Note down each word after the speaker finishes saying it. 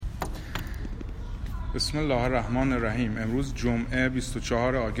بسم الله الرحمن الرحیم. امروز جمعه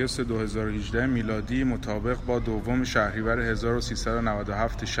 24 آگوست 2018 میلادی مطابق با دوم شهریور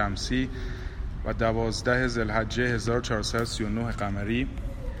 1397 شمسی و 12 ذوالحجه 1439 قمری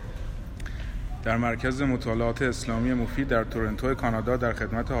در مرکز مطالعات اسلامی مفید در تورنتو کانادا در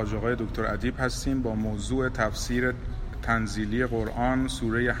خدمت حاج آقای دکتر ادیب هستیم با موضوع تفسیر تنزیلی قرآن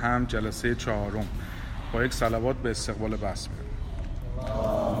سوره حمد جلسه 4 با یک صلوات به استقبال بحث می‌ریم.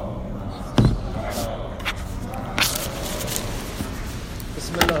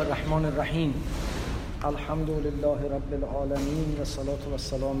 بسم الله الرحمن الرحیم. الحمد لله رب العالمین و الصلاة و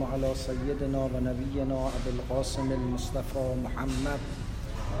السلام علی سیدنا و نبینا ابوالقاسم المصطفى محمد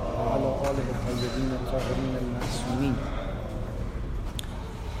و علی آله الطیبین الطاهرین المعصومین.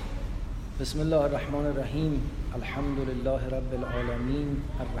 بسم الله الرحمن الرحیم. الحمد لله رب العالمین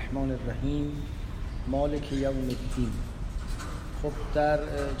الرحمن الرحیم مالک یوم الدین. خب در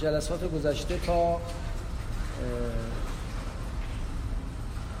جلسات گذشته تا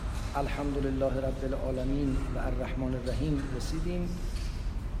الحمدلله رب العالمین و الرحمن الرحیم رسیدیم.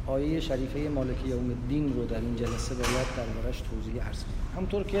 آیه شریفه مالک یوم الدین رو در این جلسه باید دربارش توضیح عرض کنیم.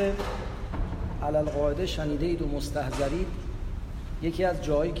 همونطور که علی القاعده شنیدید و مستحضرید، یکی از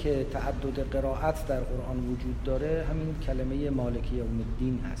جایی که تعدد قرائت در قرآن وجود داره همین کلمه مالک یوم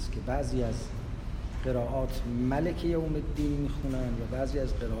الدین هست که بعضی از قرائات ملک یوم الدین میخونن و بعضی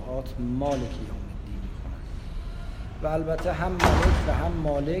از قرائات مالک یوم الدین میخونن و البته هم ملک و هم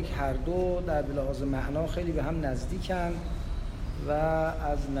مالک هر دو در لحاظ معنا خیلی به هم نزدیکن و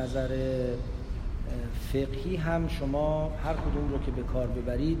از نظر فقهی هم شما هر کدوم رو که به کار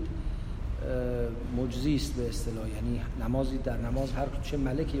ببرید مجزی است به اصطلاح. یعنی نمازی در نماز هر چه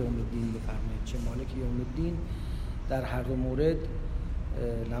ملک یوم الدین بفرمایید چه مالک یوم الدین، در هر دو مورد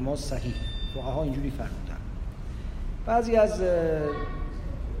نماز صحیح. فقها اینجوری فرمودن. بعضی از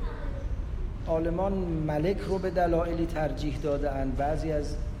عالمان ملک رو به دلایلی ترجیح دادن، بعضی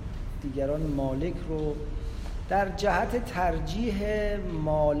از دیگران مالک رو. در جهت ترجیح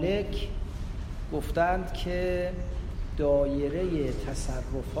مالک گفتند که دایره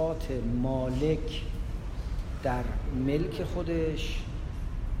تصرفات مالک در ملک خودش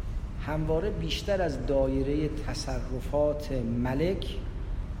همواره بیشتر از دایره تصرفات ملک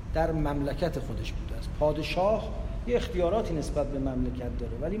در مملکت خودش بوده است. پادشاه یه اختیاراتی نسبت به مملکت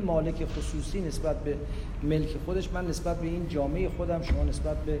داره، ولی مالک خصوصی نسبت به ملک خودش، من نسبت به این جامعه خودم، شما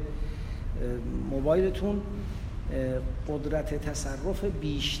نسبت به موبایلتون قدرت تصرف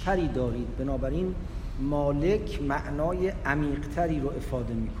بیشتری دارید. بنابراین مالک معنای عمیق‌تری رو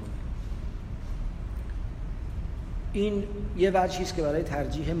افاده میکنه. این یه وجهی است که برای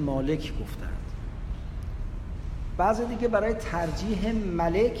ترجیح مالک گفتند. بعضی دیگه برای ترجیح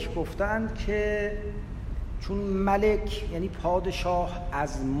ملک گفتند که چون ملک یعنی پادشاه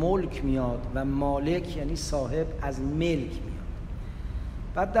از ملک میاد و مالک یعنی صاحب از ملک میاد.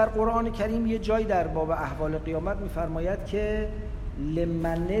 بعد در قرآن کریم یه جای در باب احوال قیامت میفرماید که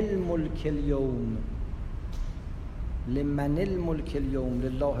لمن الملک اليوم، لمن الملک اليوم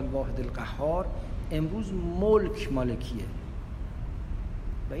لله الواحد القهار. امروز ملک مالکیه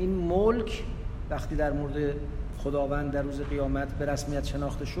و این ملک وقتی در مورد خداوند در روز قیامت به رسمیت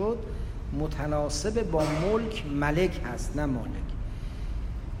شناخته شد متناسب با ملک ملک هست نه مالک.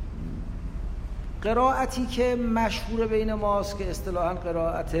 قرائتی که مشهور بین ماست که اصطلاحاً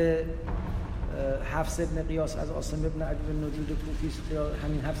قرائت حفص ابن قیاس از عاصم ابن عجب النجود کوفی،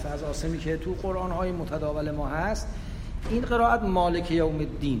 همین حفص از عاصمی که تو قرآن‌های متداول ما هست، این قرائت مالک یوم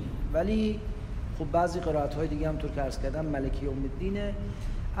الدین. ولی خب بعضی قرائت‌های دیگه هم طور که عرض کردم ملک یوم الدینه.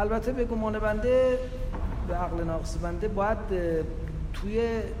 البته به گمان بنده، به عقل ناقص بنده، باید توی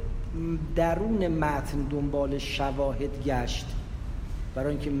درون متن دنبال شواهد گشت برای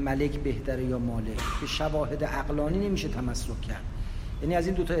اینکه ملک بهتره یا مالک. که شواهد عقلانی نمیشه تمسک کرد. یعنی از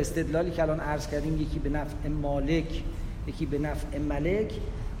این دوتا استدلالی که الان عرض کردیم، یکی به نفع مالک یکی به نفع ملک،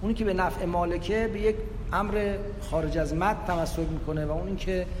 اونی که به نفع مالکه به یک امر خارج از متن تمسک میکنه و اونی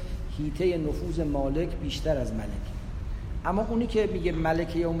که حیطه نفوذ مالک بیشتر از ملک. اما اونی که میگه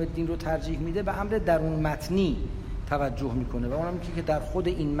ملک یوم الدین رو ترجیح میده به امر درون متنی توجه میکنه و اونم که در خود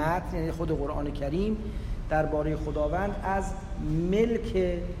این متن یعنی خود قرآن کریم درباره خداوند از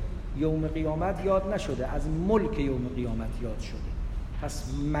ملک یوم قیامت یاد نشده، از ملک یوم قیامت یاد شده. پس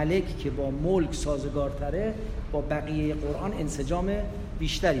ملک که با ملک سازگارتره با بقیه قرآن انسجام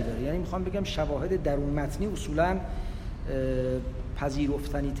بیشتری داره. یعنی میخوام بگم شواهد درون متنی اصولاً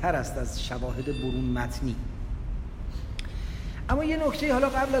پذیرفتنی تر است از شواهد برون متنی. اما یه نکته حالا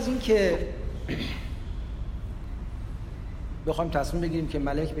قبل از این که بخوایم تصمیم بگیریم که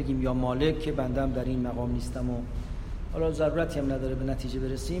ملک بگیم یا مالک، که بنده هم در این مقام نیستم و حالا ضرورتی هم نداره به نتیجه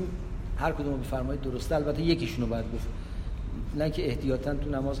برسیم، هر کدوم رو بفرمایید درسته، البته یکیشونو باید گفت، نه که احتیاطاً تو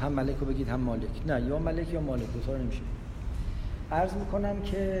نماز هم ملک رو بگید هم مالک، نه، یا ملک یا مالک، دوتا رو نمیشه. عرض میکنم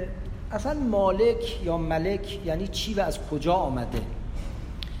که اصلا مالک یا ملک یعنی چی و از کجا آمده؟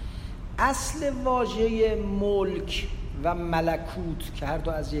 اصل واژه ملک و ملکوت که هر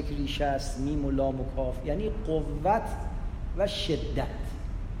دو از یک ریشه است، میم و لام و کاف، یعنی قوت و شدت.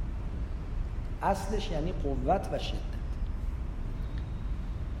 اصلش یعنی قوت و شدت.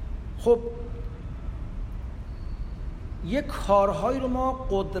 خب یک کارهایی رو ما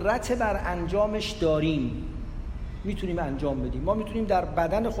قدرت بر انجامش داریم، میتونیم انجام بدیم. ما میتونیم در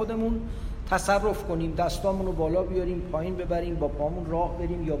بدن خودمون تصرف کنیم، دستامون رو بالا بیاریم، پایین ببریم، با پامون راه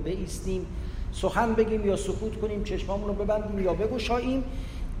بریم یا بایستیم، سخن بگیم یا سکوت کنیم، چشمامون رو ببندیم یا بگشاییم.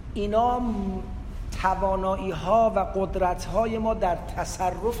 اینا توانایی ها و قدرت های ما در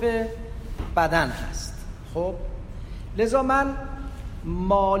تصرف بدن هست. خب لذا من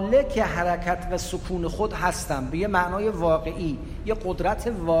مالک حرکت و سکون خود هستم به یه معنای واقعی. یه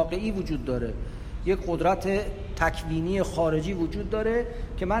قدرت واقعی وجود داره، یک قدرت تکوینی خارجی وجود داره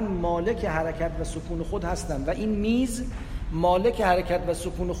که من مالک حرکت و سکون خود هستم و این میز مالک حرکت و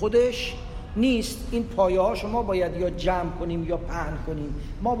سکون خودش نیست. این پایه ها شما باید یا جمع کنیم یا پهن کنیم،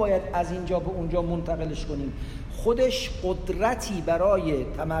 ما باید از اینجا به اونجا منتقلش کنیم. خودش قدرتی برای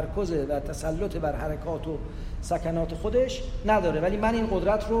تمرکز و تسلط بر حرکات و سکنات خودش نداره، ولی من این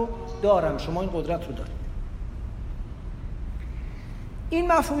قدرت رو دارم، شما این قدرت رو دارید.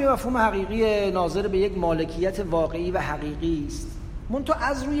 این مفهوم حقیقی ناظر به یک مالکیت واقعی و حقیقی است. منتها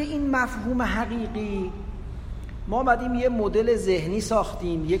از روی این مفهوم حقیقی ما آمدیم یه مدل ذهنی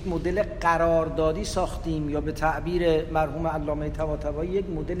ساختیم، یک مدل قراردادی ساختیم، یا به تعبیر مرحوم علامه طباطبایی یک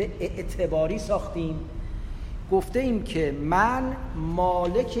مدل اعتباری ساختیم. گفته ایم که من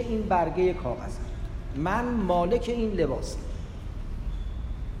مالک این برگه کاغذم، من مالک این لباسم.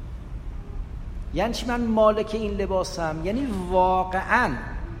 یعنی چی من مالک این لباسم؟ یعنی واقعاً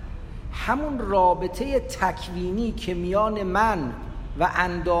همون رابطه تکوینی که میان من و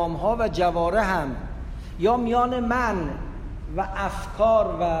اندامها و جوارحم، یا میان من و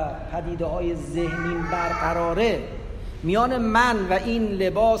افکار و پدیده‌های ذهنیم برقراره، میان من و این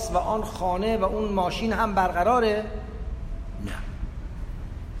لباس و آن خانه و اون ماشین هم برقراره؟ نه،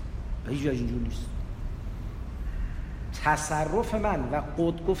 به هیچ جای اینجور نیست. تصرف من و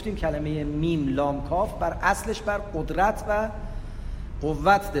گفتیم کلمه میم لام کاف بر اصلش بر قدرت و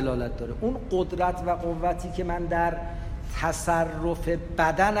قوت دلالت داره. اون قدرت و قوتی که من در تصرف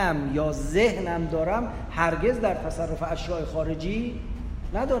بدنم یا ذهنم دارم هرگز در تصرف اشیاء خارجی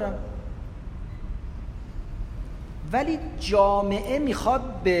ندارم. ولی جامعه میخواد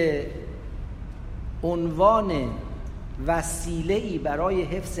به عنوان وسیله‌ای برای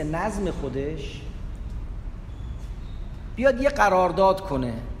حفظ نظم خودش بیاد یه قرارداد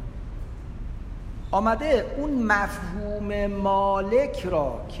کنه. آمده اون مفهوم مالک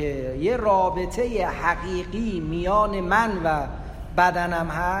را که یه رابطه حقیقی میان من و بدنم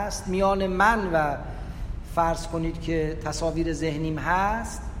هست، میان من و فرض کنید که تصاویر ذهنیم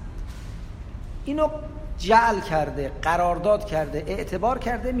هست، اینو جعل کرده، قرارداد کرده، اعتبار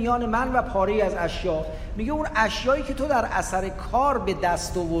کرده میان من و پاره‌ای از اشیا. میگه اون اشیایی که تو در اثر کار به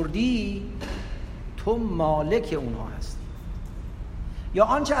دست آوردی تو مالک اونها هستی، یا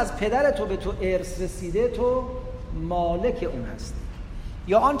آنچه از پدر تو به تو ارث رسیده تو مالک اون هستی،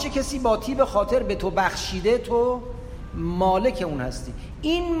 یا آنچه کسی با طیب خاطر به تو بخشیده تو مالک اون هستی.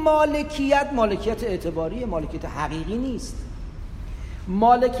 این مالکیت اعتباری، مالکیت حقیقی نیست.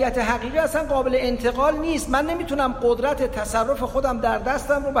 مالکیت حقیقی اصلا قابل انتقال نیست. من نمیتونم قدرت تصرف خودم در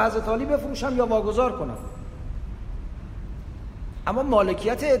دستم رو به حضرت علی بفروشم یا واگذار کنم. اما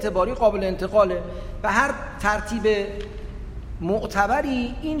مالکیت اعتباری قابل انتقاله. به هر ترتیب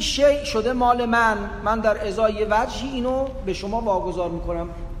معتبری این شیء شده مال من در ازای وجهی اینو به شما واگذار میکنم.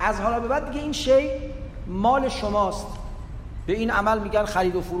 از حالا به بعد دیگه این شیء مال شماست. به این عمل میگن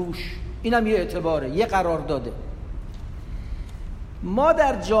خرید و فروش. اینم یه اعتباره، یه قرارداده. ما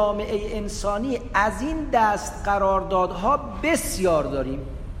در جامعه انسانی از این دست قراردادها بسیار داریم،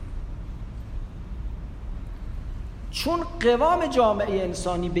 چون قوام جامعه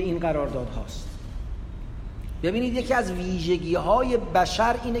انسانی به این قرارداد هاست. ببینید یکی از ویژگی های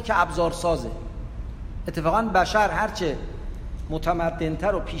بشر اینه که ابزارسازه. اتفاقا بشر هرچه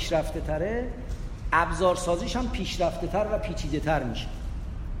متمدنتر و پیشرفته تره، ابزارسازیش هم پیشرفته تر و پیچیده تر میشه.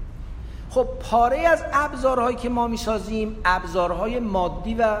 خب پاره از ابزارهایی که ما میسازیم ابزارهای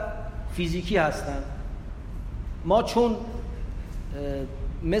مادی و فیزیکی هستن. ما چون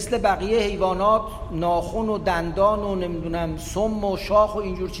مثل بقیه حیوانات ناخن و دندان و نمیدونم سم و شاخ و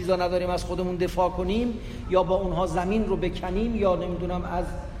اینجور چیزا نداریم از خودمون دفاع کنیم، یا با اونها زمین رو بکنیم، یا نمیدونم از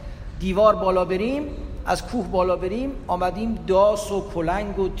دیوار بالا بریم، از کوه بالا بریم، آمدیم داس و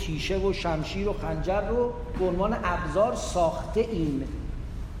کلنگ و تیشه و شمشیر و خنجر رو به عنوان ابزار ساخته ایم.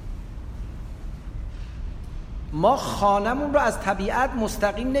 ما خانمون رو از طبیعت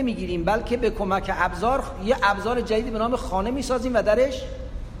مستقیم نمیگیریم، بلکه به کمک ابزار یه ابزار جدیدی به نام خانه میسازیم و درش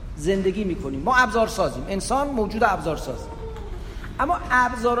زندگی میکنیم. ما ابزار سازیم، انسان موجود ابزار سازیم. اما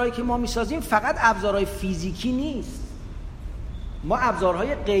ابزارهایی که ما میسازیم فقط ابزارهای فیزیکی نیست، ما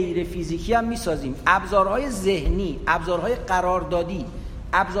ابزارهای غیر فیزیکی هم میسازیم، ابزارهای ذهنی، ابزارهای قراردادی،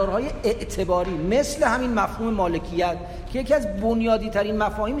 ابزارهای اعتباری، مثل همین مفهوم مالکیت که یکی از بنیادی ترین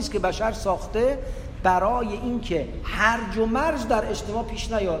مفاهیمی است که بشر ساخته برای اینکه هرج و مرج در اجتماع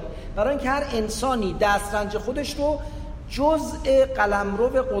پیش نیاد، برای اینکه هر انسانی دسترنج خودش رو جزء قلمرو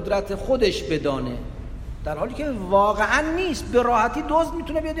قدرت خودش بدانه، در حالی که واقعا نیست. به راحتی دزد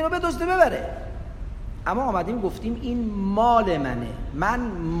میتونه بیاد اینو بدزده ببره. اما آمدیم گفتیم این مال منه، من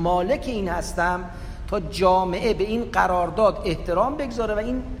مالک این هستم تا جامعه به این قرارداد احترام بگذاره و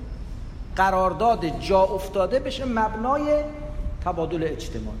این قرارداد جا افتاده بشه مبنای تبادل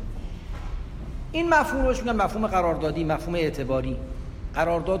اجتماعی. این مفهوم روش میگن مفهوم قراردادی، مفهوم اعتباری.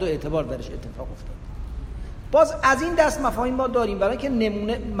 قرارداد و اعتبار درش اتفاق افتاد. باز از این دست مفاهیم ما داریم. برای که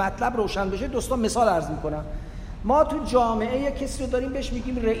نمونه مطلب روشن بشه دوستان مثال عرض میکنم. ما تو جامعه یک کسی رو داریم بهش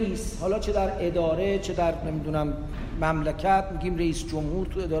میگیم رئیس، حالا چه در اداره چه در نمیدونم مملکت میگیم رئیس جمهور،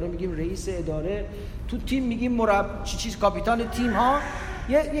 تو اداره میگیم رئیس اداره، تو تیم میگیم چیز کاپیتان تیم ها.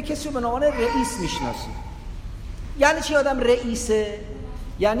 یه کسی رو به عنوان رئیس میشناسیم. یعنی چی آدم رئیسه؟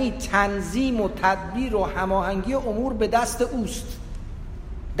 یعنی تنظیم و تدبیر و هماهنگی امور به دست اوست،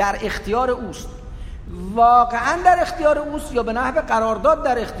 در اختیار اوست. واقعا در اختیار اوست یا به نحو قرارداد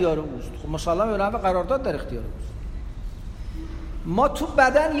در اختیار اوست؟ خب مسلماً به نحو قرارداد در اختیار اوست. ما تو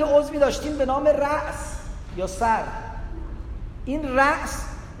بدن یه عضوی داشتیم به نام رأس یا سر. این رأس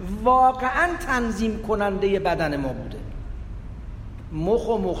واقعا تنظیم کننده بدن ما بوده. مخ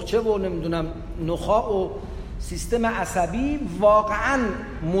و مخچه و نمیدونم نخاع و سیستم عصبی واقعا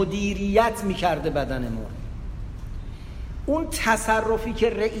مدیریت میکرده بدن ما. اون تصرفی که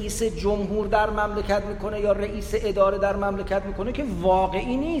رئیس جمهور در مملکت میکنه یا رئیس اداره در مملکت میکنه که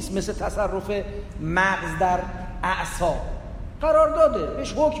واقعی نیست، مثل تصرف مغز در اعصاب. قرار داده،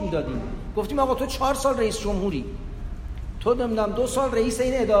 بهش حکم دادیم، گفتیم آقا تو 4 سال رئیس جمهوری، تو نمیدونم 2 سال رئیس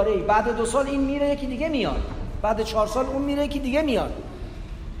این اداره، بعد 2 سال این میره یکی دیگه میاد، بعد 4 سال اون میره یکی دیگه میاد.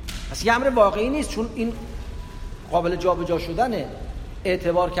 پس یه امر واقعی نیست، چون این قابل جابجا شدنه،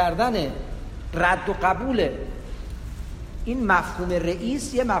 اعتبار کردنه، رد و قبوله. این مفهوم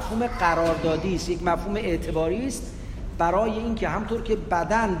رئیس یه مفهوم قراردادی است، یک مفهوم اعتباری است برای اینکه همطور که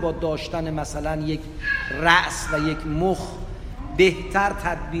بدن با داشتن مثلا یک رأس و یک مخ بهتر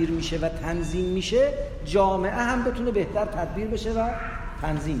تدبیر میشه و تنظیم میشه، جامعه هم بتونه بهتر تدبیر بشه و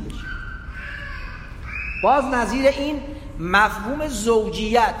تنظیم بشه. باز نظیر این مفهوم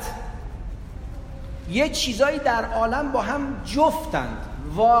زوجیت، یه چیزایی در عالم با هم جفتند،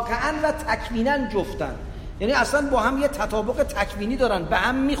 واقعا و تکویناً جفتند، یعنی اصلا با هم یه تطابق تکوینی دارن، به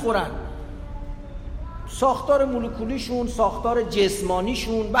هم میخورن، ساختار مولکولیشون، ساختار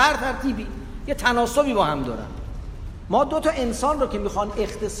جسمانیشون به هر ترتیبی یه تناسبی با هم دارن. ما 2 تا انسان رو که میخوان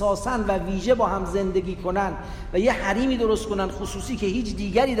اختصاصاً و ویژه با هم زندگی کنن و یه حریمی درست کنن خصوصی که هیچ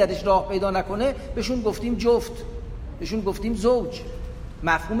دیگری درش راه پیدا نکنه، بهشون گفتیم جفت، بهشون گفتیم زوج.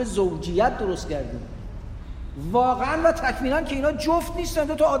 مفهوم زوجیت درست کردیم. واقعاً و تکویناً که اینا جفت نیستن،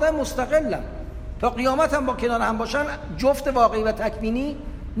 2 تا آدم مستقلن، تا قیامت هم با کنار هم باشن جفت واقعی و تکوینی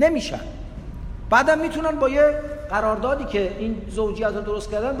نمیشن. بعدم میتونن با یه قراردادی که این زوجیت رو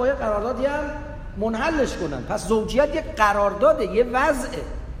درست کردن با یه قراردادی هم منحلش کنن. پس زوجیت یه قرارداده، یه وضعه.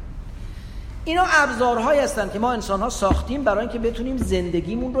 اینا ابزارهایی هستن که ما انسان‌ها ساختیم برای اینکه بتونیم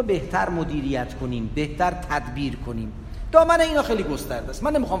زندگیمون رو بهتر مدیریت کنیم، بهتر تدبیر کنیم. دامنه اینا خیلی گسترده است،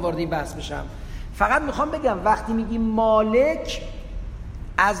 من نمیخوام وارد این بحث بشم. فقط میخوام بگم وقتی میگیم مالک،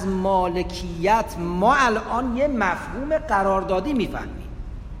 از مالکیت ما الان یه مفهوم قراردادی میفهمیم.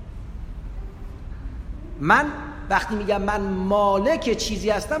 من وقتی میگم من مالک چیزی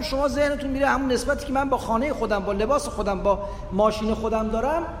هستم، شما ذهنتون میره همون نسبتی که من با خانه خودم، با لباس خودم، با ماشین خودم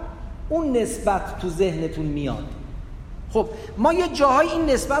دارم، اون نسبت تو ذهنتون میاد. خب ما یه جاهای این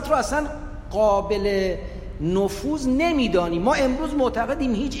نسبت رو اصلا قابل نفوذ نمیدانیم. ما امروز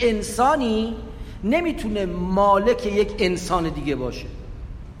معتقدیم هیچ انسانی نمیتونه مالک یک انسان دیگه باشه.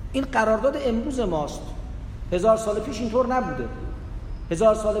 این قرارداد امروز ماست. 1000 سال پیش اینطور نبوده.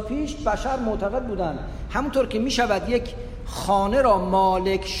 1000 سال پیش بشر معتقد بودن همونطور که میشود یک خانه را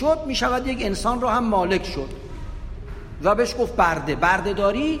مالک شد، میشود یک انسان را هم مالک شد و بهش گفت برده.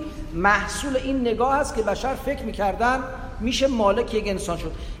 بردهداری محصول این نگاه است که بشر فکر میکردن میشه مالک یک انسان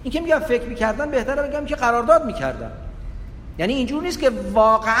شد. این که میگم فکر میکردن، بهتره بگم که قرارداد میکردن. یعنی اینجور نیست که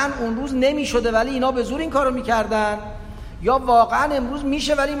واقعا اون روز نمیشده ولی اینا به زور این کارو میکردن، یا واقعا امروز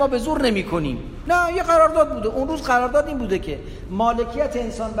میشه ولی ما به زور نمیکنیم. نه، یه قرارداد بوده. اون روز قرارداد این بوده که مالکیت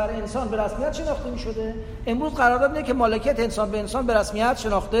انسان بر انسان به رسمیت شناخته میشده. امروز قرارداد اینه که مالکیت انسان به انسان به رسمیت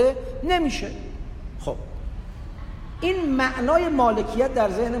شناخته نمیشه. خب این معنای مالکیت در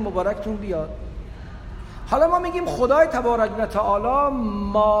ذهن مبارکتون بیاد. حالا ما میگیم خدای تبارک و تعالی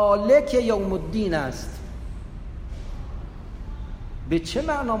مالک یوم الدین است. به چه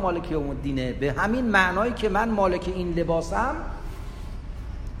معنا مالک یوم الدینه؟ به همین معنایی که من مالک این لباسم،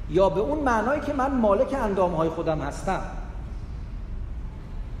 یا به اون معنایی که من مالک اندامهای خودم هستم؟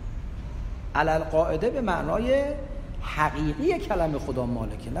 علالقاعده به معنای حقیقی کلمه خدا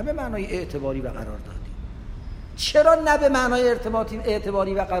مالکه، نه به معنای اعتباری و قراردادی. چرا نه به معنای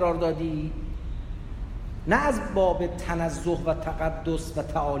اعتباری و قراردادی؟ نه از باب تنزه و تقدس و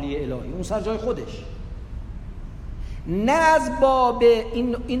تعالی الهی، اون سر جای خودش، نه از باب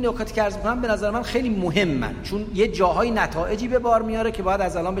این نکاتی که عرض می‌کنم به نظر من خیلی مهمن، چون یه جاهای نتایجی به بار میاره که باید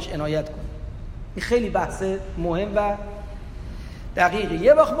از الان بهش عنایت کنیم. این خیلی بحث مهم و دقیقه.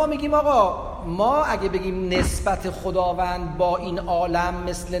 یه وقت ما میگیم آقا ما اگه بگیم نسبت خداوند با این عالم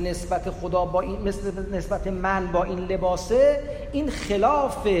مثل نسبت خدا با این، مثل نسبت من با این لباسه، این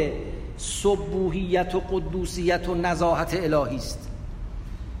خلاف سبوحیت و قدوسیت و نزاهت الهی است.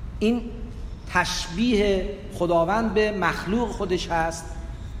 این تشبیه خداوند به مخلوق خودش هست.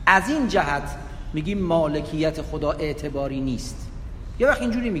 از این جهت میگیم مالکیت خدا اعتباری نیست. یه وقت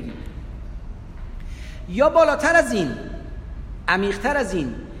اینجوری میگیم. یا بالاتر از این، عمیق‌تر از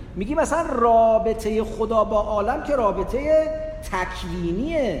این، میگیم مثلا رابطه خدا با عالم که رابطه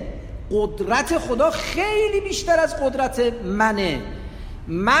تکوینیه. قدرت خدا خیلی بیشتر از قدرت منه.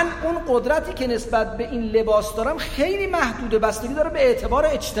 من اون قدرتی که نسبت به این لباس دارم خیلی محدوده، بستگی داره به اعتبار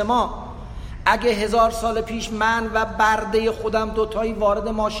اجتماع. اگه 1000 سال پیش من و برده خودم دوتایی وارد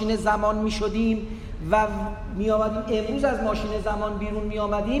ماشین زمان می شدیم و می آمدیم امروز از ماشین زمان بیرون می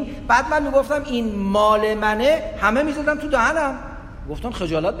آمدیم، بعد من می گفتم این مال منه، همه می زدن تو دهنم، گفتن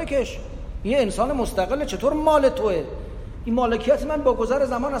خجالت بکش، این انسان مستقله، چطور مال توه؟ این مالکیت من با گذر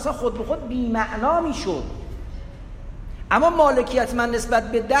زمان اصلا خود به خود بی معنا می شد. اما مالکیت من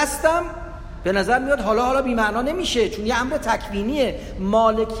نسبت به دستم به نظر میاد حالا بی معنا نمیشه، چون یه امر تکوینیه.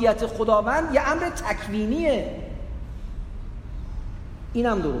 مالکیت خداوند یه امر تکوینیه.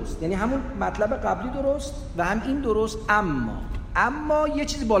 اینم درست، یعنی همون مطلب قبلی درست و هم این درست، اما یه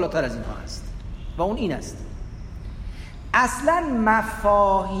چیز بالاتر از اینها هست و اون این است: اصلا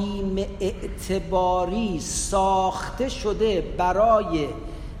مفاهیم اعتباری ساخته شده برای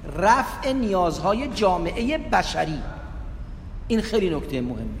رفع نیازهای جامعه بشری. این خیلی نکته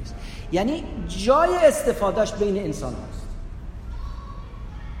مهمی است، یعنی جای استفادهش بین انسان هست.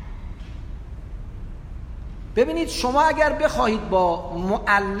 ببینید شما اگر بخواهید با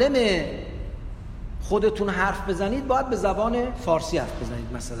معلم خودتون حرف بزنید باید به زبان فارسی حرف بزنید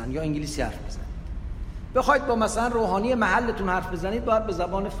مثلا، یا انگلیسی حرف بزنید. بخواید با مثلا روحانی محلتون حرف بزنید باید به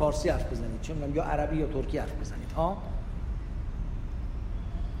زبان فارسی حرف بزنید، چه می‌دونم یا عربی یا ترکی حرف بزنید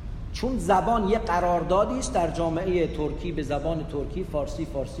چون زبان یه قراردادی است در جامعه ترکی به زبان ترکی،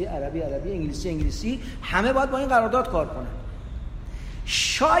 فارسی، عربی، انگلیسی، همه باید با این قرارداد کار کنن.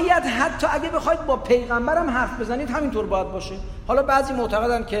 شاید حتی اگه بخواید با پیغمبرم حرف بزنید همینطور باید باشه. حالا بعضی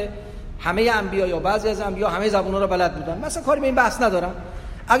معتقدن که همه انبیا یا بعضی از انبیا همه زبان‌ها رو بلد بودن، مثلا کاری به این بحث ندارم.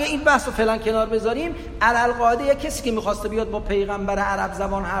 اگه این بحث رو فعلا کنار بذاریم، علالقاعده یک کسی که می‌خواسته بیاد با پیغمبر عرب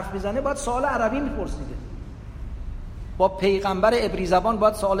زبان حرف بزنه باید سوال عربی می‌پرسیده، با پیغمبر عبری زبان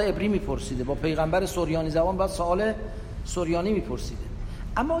باید سوال عبری میپرسیده، با پیغمبر سوریانی زبان باید سوال سوریانی میپرسیده.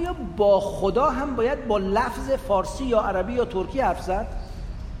 اما یا با خدا هم باید با لفظ فارسی یا عربی یا ترکی حرف زد؟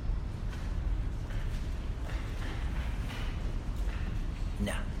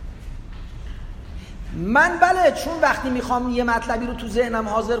 نه. من بله، چون وقتی میخوام یه مطلبی رو تو ذهنم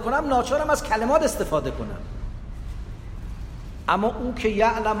حاضر کنم ناچارم از کلمات استفاده کنم، اما او که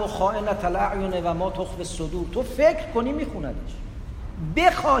یعلم خائنة الاعین و ما تخفی الصدور، تو فکر کنی میخوندش،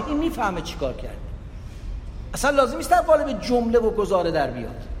 بخواهی میفهمه چی کار کردی. اصلا لازم نیست در قالب جمله و گزاره در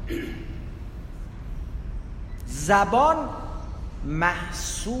بیاد. زبان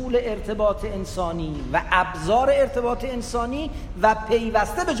محصول ارتباط انسانی و ابزار ارتباط انسانی و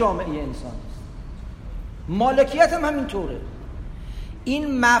پیوسته به جامعه انسانی است. مالکیت هم همینطوره.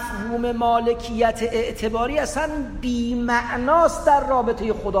 این مفهوم مالکیت اعتباری اصلا بی‌معناست در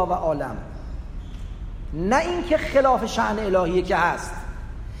رابطه خدا و عالم. نه اینکه خلاف شأن الهیه که هست،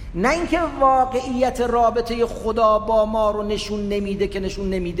 نه اینکه واقعیت رابطه خدا با ما رو نشون نمیده که نشون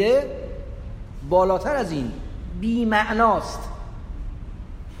نمیده، بالاتر از این بی معناست.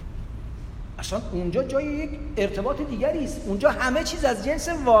 اصلا اونجا جای یک ارتباط دیگری است. اونجا همه چیز از جنس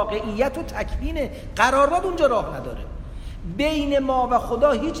واقعیت و تکوینه. قرارداد اونجا راه نداره. بین ما و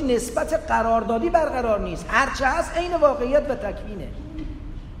خدا هیچ نسبت قراردادی برقرار نیست. هرچه هست عین واقعیت و تکوینه.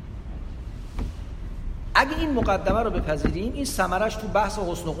 اگه این مقدمه رو بپذیریم، این ثمرش تو بحث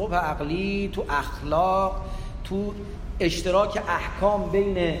حسن و قبح عقلی، تو اخلاق، تو اشتراک احکام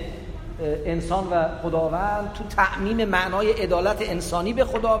بین انسان و خداوند، تو تأمین معنای عدالت انسانی به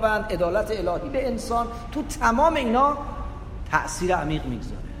خداوند، عدالت الهی به انسان، تو تمام اینا تأثیر عمیق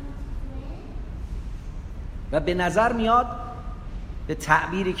میگذاره و به نظر میاد به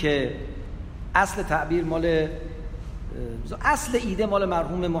تعبیری که اصل تعبیر مال اصل ایده مال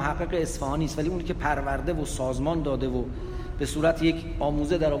مرحوم محقق اصفهانی است، ولی اونی که پرورده و سازمان داده و به صورت یک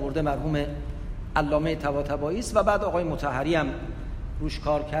آموزه در آورده مرحوم علامه طباطبایی است و بعد آقای مطهری هم روش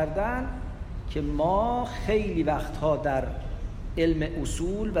کار کردن که ما خیلی وقتها در علم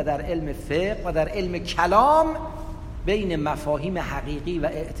اصول و در علم فقه و در علم کلام بین مفاهیم حقیقی و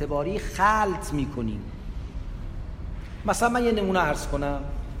اعتباری خلط میکنیم. مثلا من یه نمونه عرض کنم.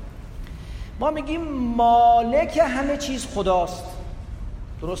 ما میگیم مالک همه چیز خداست،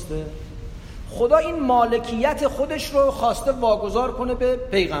 درسته؟ خدا این مالکیت خودش رو خواسته واگذار کنه به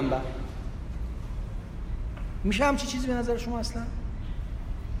پیغمبر. میشه همچی چیزی به نظر شما اصلا؟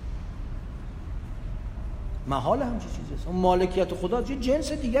 محال همچی چیزی است. مالکیت خدا یه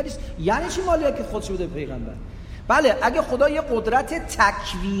جنس دیگری است. یعنی چی مالکیت خودش بده به پیغمبر؟ بله، اگه خدا یه قدرت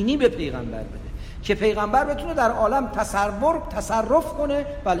تکوینی به پیغمبر بده که پیغمبر بتونه در عالم تصرف کنه،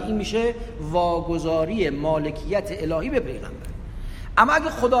 بله این میشه واگذاری مالکیت الهی به پیغمبر. اما اگه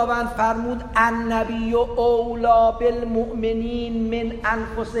خداوند فرمود النبی اولی بالمؤمنین من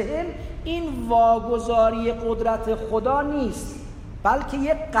انفسهم، این واگذاری قدرت خدا نیست، بلکه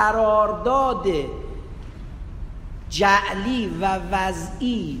یک قرارداد جعلی و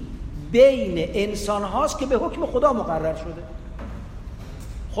وضعی بین انسان هاست که به حکم خدا مقرر شده.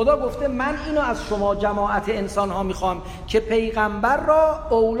 خدا گفته من اینو از شما جماعت انسان ها میخوام که پیغمبر را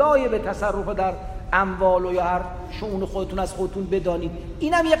اولای به تصرف در اموال و یا هر شؤون خودتون از خودتون بدانید.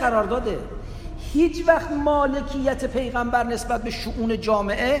 اینم یه قرارداده. هیچ وقت مالکیت پیغمبر نسبت به شؤون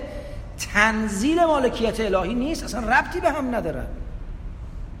جامعه تنزیل مالکیت الهی نیست، اصلا ربطی به هم نداره.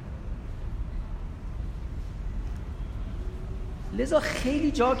 لذا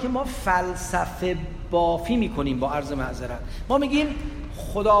خیلی جا که ما فلسفه بافی میکنیم، با عرض معذرت ما میگیم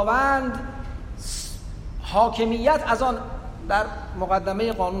خداوند حاکمیت از آن، در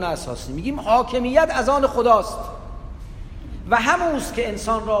مقدمه قانون اساسی میگیم حاکمیت از آن خداست و همونست که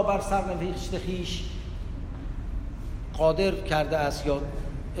انسان را بر سرنوشت خویش قادر کرده است یا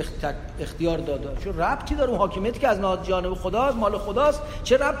اختیار داده. چه ربطی داره اون حاکمیتی که از جانب خداست، مال خداست،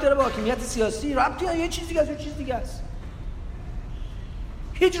 چه ربطی داره با حاکمیت سیاسی؟ ربطی داره، یه چیز دیگه است، یه چیز دیگه است.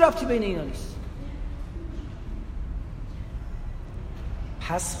 هیچ ربطی بین اینا نیست.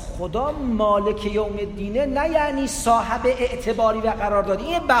 پس خدا مالک یوم الدینه نه یعنی صاحب اعتباری و قراردادی.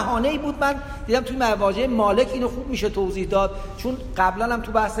 این بهانه‌ای بود. من دیدم توی مواجه مالک اینو خوب میشه توضیح داد، چون قبلا هم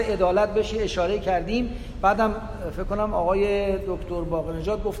تو بحث عدالت بهش اشاره کردیم، بعدم فکر کنم آقای دکتر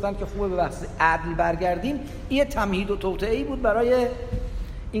باقرنژاد گفتن که خوبه به بحث عدل برگردیم. این تمهید و توطئه‌ای بود برای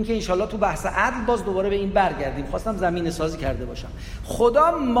اینکه انشالله تو بحث عدل باز دوباره به این برگردیم. خواستم زمینه سازی کرده باشم.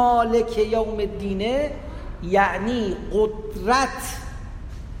 خدا مالک یوم الدینه یعنی قدرت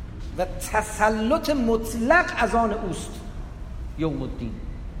و تسلط مطلق از آن اوست یوم الدین.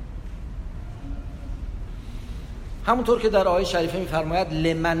 همونطور که در آیه شریفه می‌فرماید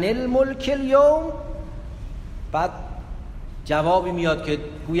لمن الملک اليوم، بعد جوابی میاد که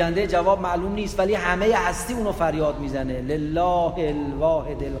گوینده جواب معلوم نیست ولی همه هستی اونو فریاد میزنه لله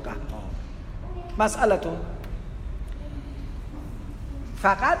الواحد القهار. مسئلتون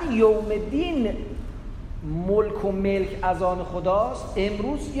فقط یوم الدین ملک و ملک از آن خداست.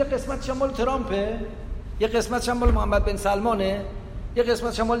 امروز یه قسمت شمال ترامپه، یه قسمت شمال محمد بن سلمانه، یه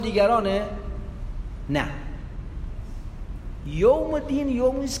قسمت شمال دیگرانه. نه، یوم الدین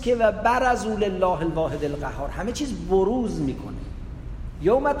یومی است که و برزوا لله الواحد القهار، همه چیز بروز میکنه.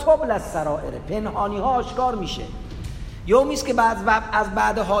 یوم تبلی السرائر، پنهانی ها آشکار میشه. یومی است که از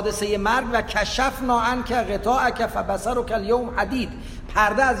بعد حادثه مرگ و کشفنا عنک غطاءک فبصرک الیوم حدید،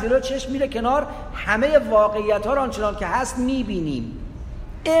 پرده از جلو چشم میره کنار، همه واقعیت ها را آنچنان که هست میبینیم.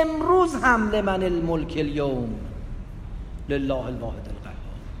 امروز هم لمن الملک اليوم لله الواحد القهار.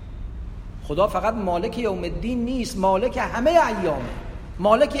 خدا فقط مالک یوم الدین نیست، مالک همه ایامه،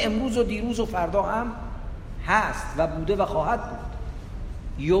 مالک امروز و دیروز و فردا هم هست و بوده و خواهد بود.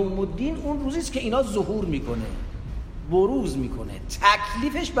 یوم الدین اون روزی است که اینا ظهور میکنه، بروز میکنه،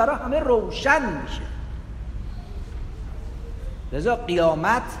 تکلیفش برای همه روشن میشه. لذا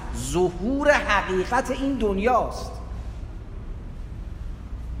قیامت ظهور حقیقت این دنیاست،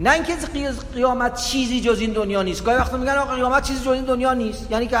 نه اینکه قیامت چیزی جز این دنیا نیست. گاهی وقتا میگن آقا قیامت چیزی جز این دنیا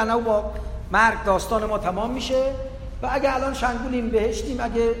نیست، یعنی که الان با مرگ داستان ما تمام میشه و اگه الان شنگولیم بهشتیم،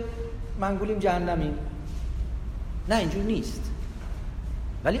 اگه منگولیم جهنمیم. نه، اینجور نیست.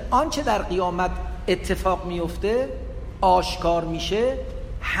 ولی آنچه در قیامت اتفاق میفته، آشکار میشه،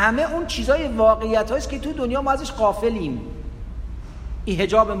 همه اون چیزای واقعیت هاییست که تو دنیا ما ازش غافلیم. این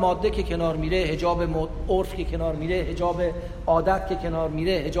حجاب ماده که کنار میره، حجاب عرف که کنار میره، حجاب عادت که کنار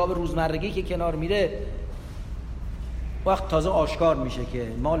میره، حجاب روزمرگی که کنار میره، وقت تازه آشکار میشه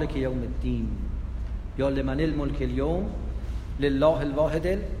که مالک یوم الدین یا لمن الملک اليوم لله الواحد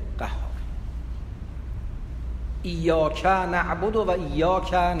القهار. ایاک نعبد و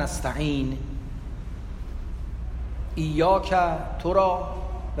ایاک نستعین. ایاک تو را،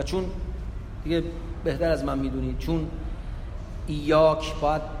 و چون دیگه بهتر از من میدونید، چون ایاک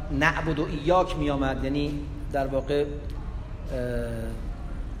باید نعبد و ایاک می آمد، یعنی در واقع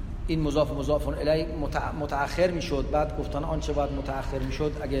این مضاف مضاف الیه متأخر می شد، بعد گفتن آنچه باید متأخر می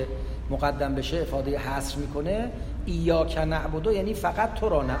شد اگه مقدم بشه افاده حصر می کنه. ایاک نعبد یعنی فقط تو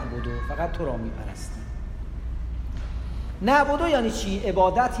را نعبد، فقط تو را می پرستیم. نعبد یعنی چی؟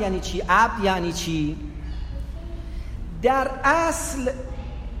 عبادت یعنی چی؟ عبد یعنی چی؟ در اصل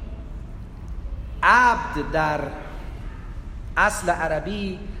عبد در اصل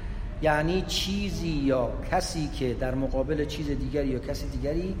عربی یعنی چیزی یا کسی که در مقابل چیز دیگری یا کسی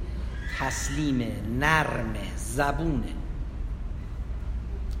دیگری تسلیمه، نرمه، زبونه.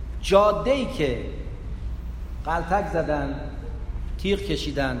 جاده‌ای که غلطک زدن، تیغ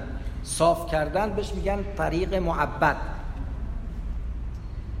کشیدن، صاف کردن، بهش میگن طریق معبد.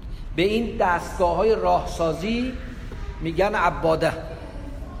 به این دستگاه‌های راهسازی میگن عباده،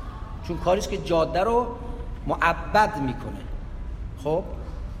 چون کاریست که جاده رو معبد میکنه. خب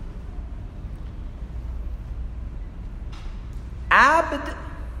عبد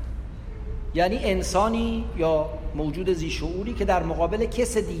یعنی انسانی یا موجود ذی شعوری که در مقابل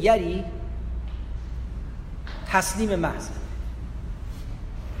کس دیگری تسلیم محض،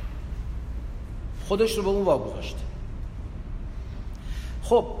 خودش رو به اون واگذاشته.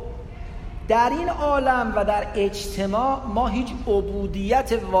 خب در این عالم و در اجتماع ما هیچ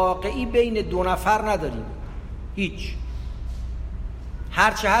عبودیت واقعی بین دو نفر نداریم، هیچ.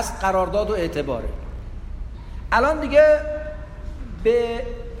 هرچه هست قرارداد و اعتباره. الان دیگه به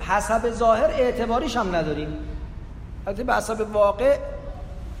حسب ظاهر اعتباریش هم نداریم، البته به حسب واقع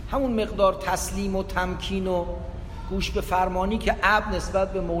همون مقدار تسلیم و تمکین و گوش به فرمانی که عبد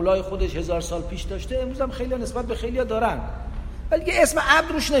نسبت به مولای خودش 1000 سال پیش داشته، امروز هم خیلی نسبت به خیلی دارن، ولی که اسم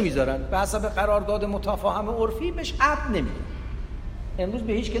عبد روش نمیذارن. به حسب قرارداد متفاهم عرفی بهش عبد نمیگن. امروز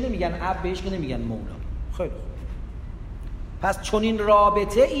به هیچ که نمیگن عبد، به هیچ که نمیگن مولا. خیلی خوب. پس چون این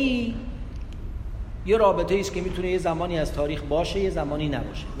رابطه ای یه رابطه ایست که میتونه یه زمانی از تاریخ باشه، یه زمانی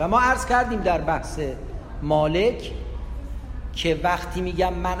نباشه. و ما عرض کردیم در بحث مالک که وقتی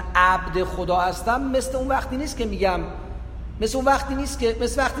میگم من عبد خدا هستم، مثل اون وقتی نیست که میگم مثل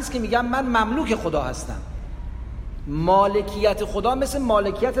وقتی است که میگم من مملوک خدا هستم. مالکیت خدا مثل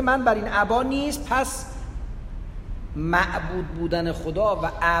مالکیت من بر این عبا نیست. پس معبود بودن خدا و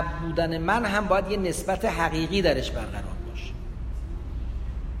عبد بودن من هم باید یه نسبت حقیقی درش برقرار باشه.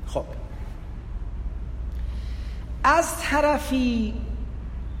 خب از طرفی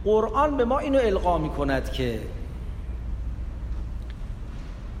قرآن به ما اینو القا می کند که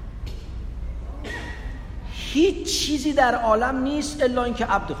هیچ چیزی در عالم نیست الا اینکه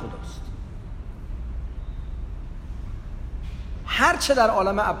عبد خداست. هر چه در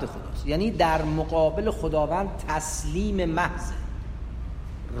عالم عبد خداست، یعنی در مقابل خداوند تسلیم محض،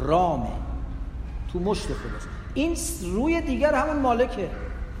 رامه، تو مشت خداست. این روی دیگر همون مالکه.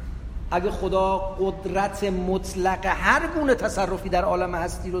 اگه خدا قدرت مطلق هر گونه تصرفی در عالم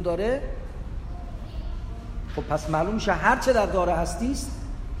هستی رو داره، خب پس معلوم میشه هر چه در دار هستی است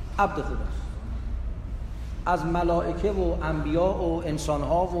عبد خداست. از ملائکه و انبیا و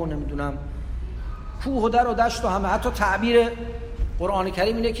انسانها و نمیدونم کوه و در و دشت و همه. حتی تعبیر قرآن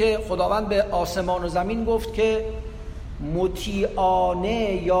کریم اینه که خداوند به آسمان و زمین گفت که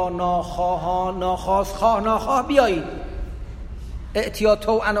مطیعانه یا ناخواه بیایید، ائتیا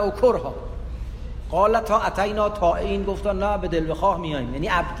طوعا او کرها، قالتا اتینا طائعین، گفتن نه به دل بخواه میاییم، یعنی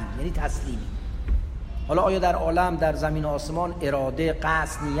عبدی، یعنی تسلیمی. حالا آیا در عالم در زمین و آسمان اراده،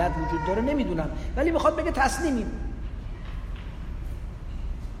 قصد، نیت وجود داره نمیدونم، ولی میخواد بگه تسلیمیم.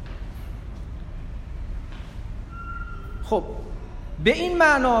 خب به این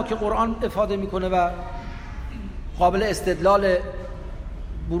معنا که قرآن افاده میکنه و قابل استدلال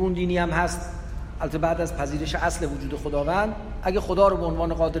برون دینی هم هست، البته بعد از پذیرش اصل وجود خداوند، اگه خدا رو به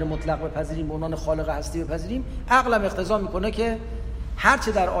عنوان قادر مطلق بپذیریم، به عنوان خالق هستی بپذیریم، عقلم اقتضا میکنه که هر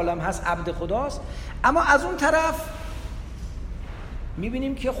چه در عالم هست عبد خداست. اما از اون طرف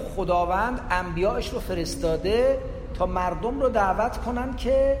میبینیم که خداوند انبیاءش رو فرستاده تا مردم رو دعوت کنن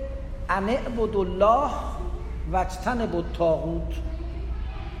که ان اعبدوا الله واجتنبوا الطاغوت،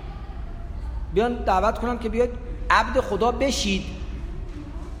 بیان دعوت کنن که بیاید عبد خدا بشید.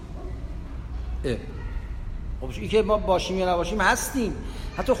 خب این که ما باشیم یا نباشیم هستیم.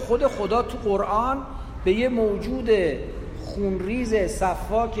 حتی خود خدا تو قرآن به یه موجود خونریز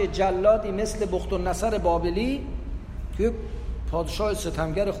صفاک جلادی مثل بختالنصر بابلی که پادشاه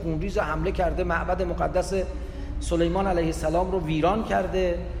ستمگر خونریز حمله کرده، معبد مقدس سلیمان علیه السلام رو ویران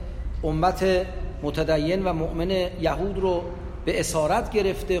کرده، امت متدین و مؤمن یهود رو به اسارت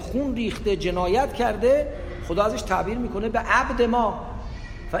گرفته، خون ریخته، جنایت کرده، خدا ازش تعبیر میکنه به عبد ما.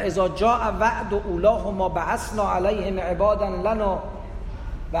 فاذا جاء وعد اولاهما بعثنا علیهم عبادا لنا،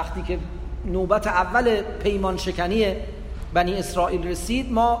 وقتی که نوبت اول پیمان شکنی بنی اسرائیل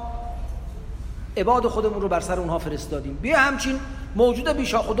رسید ما عباد خودمون رو بر سر اونها فرستادیم. بیا همچین موجود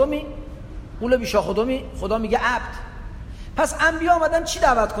بیشاخدمی، قول بیشاخدمی، خدا میگه عبد. پس انبیا آمدن چی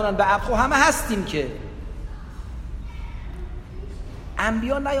دعوت کنن؟ به عبد. خب همه هستیم که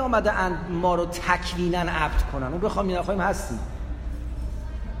انبیا نیامده اند ما رو تکویناً عبد کنن، اون بخوام یا نخوایم هستیم.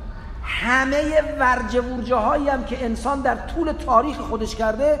 همه ورجه ورجه هایی هم که انسان در طول تاریخ خودش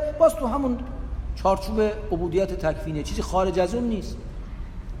کرده باز تو همون چارچوب عبودیت تکوینه، چیزی خارج از اون نیست.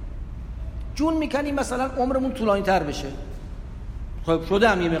 جون میکنیم مثلا عمرمون طولانی تر بشه، خب شده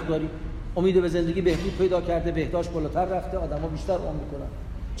هم یه مقداری، امید به زندگی بهبود پیدا کرده، بهداشت بالاتر رفته، آدما بیشتر عمر میکنن.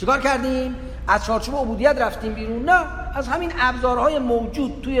 چیکار کردیم؟ از چارچوب عبودیت رفتیم بیرون؟ نه، از همین ابزارهای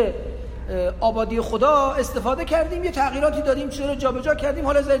موجود توی آبادی خدا استفاده کردیم، یه تغییراتی دادیم، چیزا رو جابجا کردیم،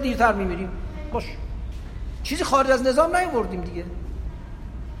 حالا زیر دیرتر میمیریم. باش، چیزی خارج از نظام نیاوردیم دیگه،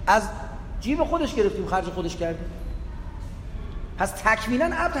 از جیب خودش گرفتیم، خرج خودش کردیم. پس تکوینا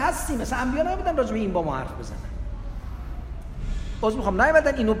عبد هستیم. مثلا انبیا نبودن راجع به این با ما حرف بزنن، باز میخوام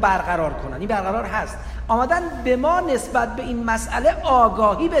نیومدن اینو برقرار کنن، این برقرار هست، آمدن به ما نسبت به این مسئله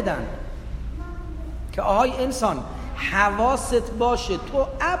آگاهی بدن که آهای انسان حواست باشه تو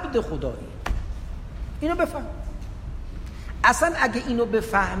عبد خدایی، اینو بفهم. اصلا اگه اینو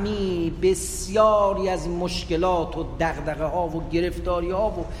بفهمی بسیاری از مشکلات و دغدغه ها و گرفتاری ها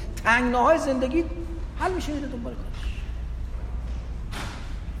و تنگناهای زندگی حل میشه، میره دنبال کنش.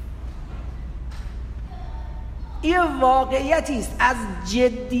 این واقعیتی است از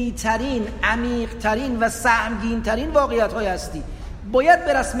جدیترین، عمیقترین و سهمگینترین واقعیت‌های هستی، باید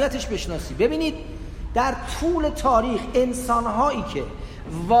به رسمیتش بشناسی. ببینید در طول تاریخ انسان‌هایی که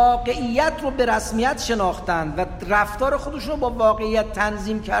واقعیت رو به رسمیت شناختن و رفتار خودشون رو با واقعیت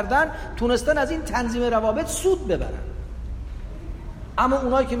تنظیم کردن، تونستن از این تنظیم روابط سود ببرن. اما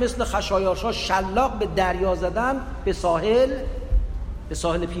اونایی که مثل خشایارشا شلاق به دریا زدن به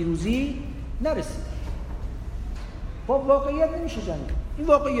ساحل پیروزی نرسیدن. با واقعیت نمیشه جنگید. این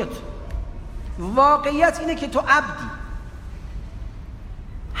واقعیت اینه که تو عبدی،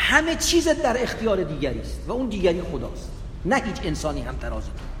 همه چیزت در اختیار دیگری است و اون دیگری خداست، نه هیچ انسانی هم تراز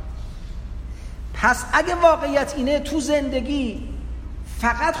تو. پس اگه واقعیت اینه، تو زندگی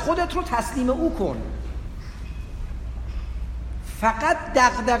فقط خودت رو تسلیم او کن، فقط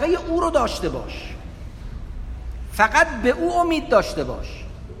دغدغه او رو داشته باش، فقط به او امید داشته باش،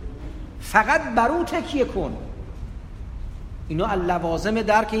 فقط بر او تکیه کن. اینو اللوازم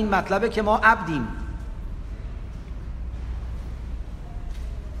درک این مطلبه که ما عبدیم.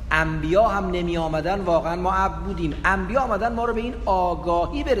 انبیا هم نمی آمدن واقعا ما عبد بودیم، انبیا آمدن ما رو به این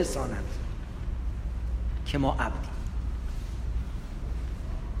آگاهی برسانند که ما عبدیم.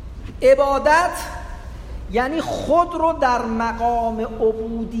 عبادت یعنی خود رو در مقام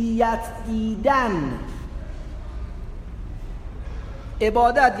عبودیت دیدن.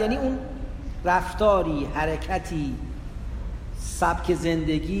 عبادت یعنی اون رفتاری، حرکتی، سبک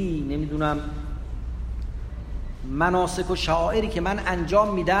زندگی، نمیدونم مناسک و شعائری که من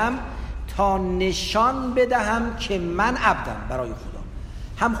انجام میدم تا نشان بدهم که من عبدم برای خدا.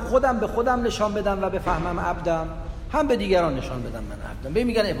 هم خودم به خودم نشان بدم و بفهمم عبدم، هم به دیگران نشان بدم من عبدم. به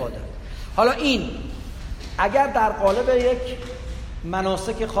میگن عبادت. حالا این اگر در قالب یک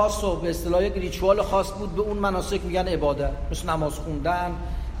مناسک خاص و به اصطلاح یک ریچوال خاص بود، به اون مناسک میگن عبادت، مثل نماز خوندن،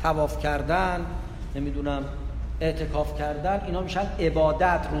 طواف کردن، نمیدونم اعتکاف کردن، اینا میشن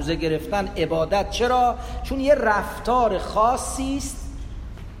عبادت. روزه گرفتن عبادت. چرا؟ چون یه رفتار خاصی است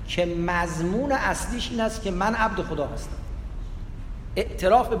که مضمون اصلیش این است که من عبد خدا هستم،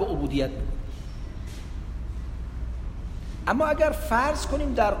 اعتراف به عبودیت میکنم. اما اگر فرض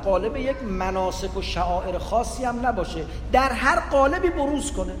کنیم در قالب یک مناسک و شعائر خاصی هم نباشه، در هر قالبی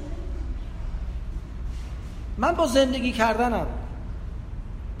بروز کنه. من با زندگی کردنم،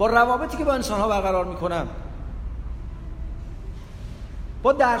 با روابطی که با انسان‌ها برقرار میکنم،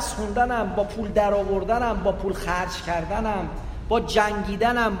 با درس خوندنم، با پول درآوردنم، با پول خرج کردنم، با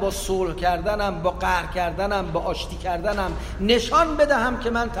جنگیدنم، با صلح کردنم، با قهر کردنم، با آشتی کردنم نشان بدهم که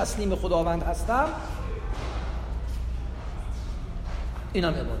من تسلیم خداوند هستم،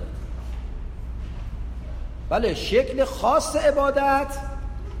 اینم عبادت. بله، شکل خاص عبادت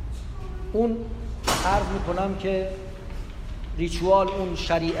اون عرض میکنم که ریچوال، اون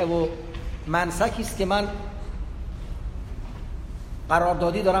شریعه و منسکی است که من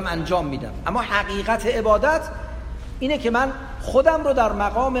قراردادی دارم انجام میدم. اما حقیقت عبادت اینه که من خودم رو در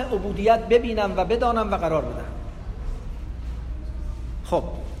مقام عبودیت ببینم و بدانم و قرار بدم. خب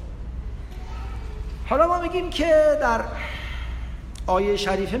حالا ما میگیم که در آیه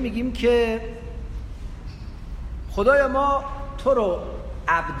شریفه میگیم که خدایا ما تو رو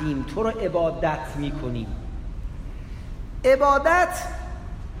عبدیم، تو رو عبادت میکنیم. عبادت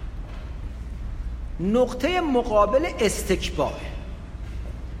نقطه مقابل استکبار،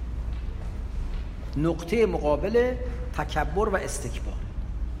 نقطه مقابل تکبر و استکبار،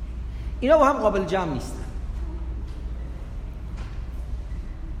 اینا با هم قابل جمع نیستن.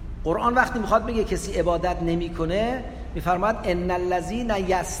 قرآن وقتی میخواد بگه کسی عبادت نمیکنه میفرماید ان الذین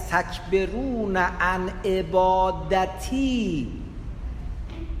یستکبرون عن عبادتی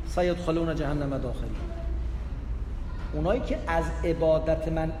سیدخلون جهنم داخلین. اونایی که از عبادت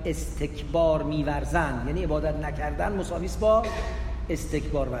من استکبار میورزن، یعنی عبادت نکردن مساوی است با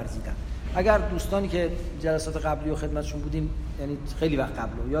استکبار ورزیدن. اگر دوستانی که جلسات قبلی و خدمتشون بودیم، یعنی خیلی وقت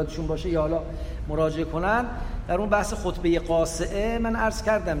قبل یادشون باشه یا حالا مراجعه کنن، در اون بحث خطبه قاصعه من عرض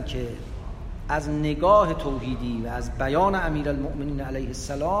کردم که از نگاه توحیدی و از بیان امیرالمؤمنین علیه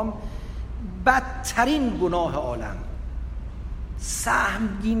السلام بدترین گناه عالم،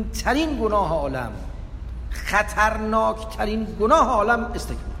 سهمگین ترین گناه عالم، خطرناکترین گناه عالم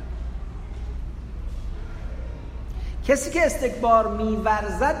استکبار. کسی که استکبار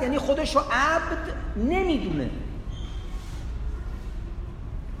میورزد یعنی خودشو عبد نمیدونه.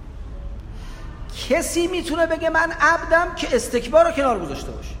 کسی میتونه بگه من عبدم که استکبار رو کنار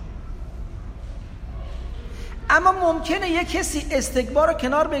گذاشته باشه. اما ممکنه یه کسی استکبار رو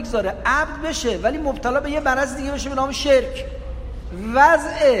کنار بگذاره، عبد بشه، ولی مبتلا به یه مرض دیگه بشه به نام شرک.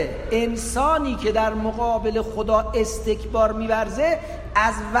 وضع انسانی که در مقابل خدا استکبار میورزه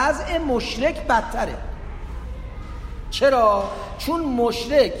از وضع مشرک بدتره. چرا؟ چون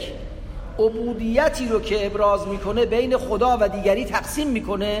مشرک عبودیتی رو که ابراز میکنه بین خدا و دیگری تقسیم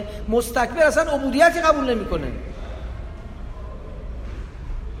میکنه، مستکبر اصلا عبودیتی قبول نمیکنه.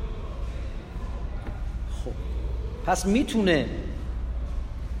 خب پس میتونه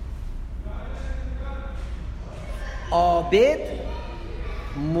عابد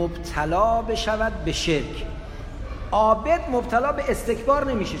مبتلا بشود به شرک. عابد مبتلا به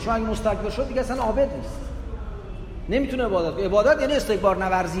استکبار نمیشه، چون اگه مستکبر شد دیگه اصلا عابد نیست، نمیتونه عبادت کنه. عبادت یعنی استکبار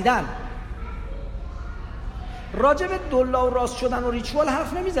نورزیدن. راجع به دلا و راست شدن و ریچوال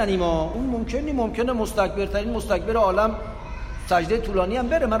حرف نمیزنیم اون ممکنه مستکبرترین مستکبر عالم سجده طولانی هم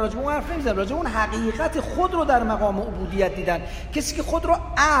بره، من راجع به اون حرف نمیزنم. راجع به اون حقیقت خود رو در مقام عبودیت دیدن، کسی که خود رو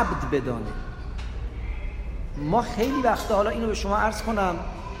عبد بدانه. ما خیلی وقتا، حالا اینو به شما عرض کنم،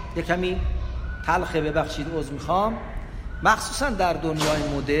 یه کمی تلخه، ببخشید، عذر میخوام، مخصوصا در دنیای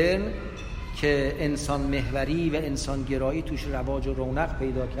مدرن که انسان محوری و انسان گرایی توش رواج و رونق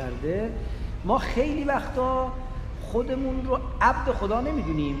پیدا کرده، ما خیلی وقتا خودمون رو عبد خدا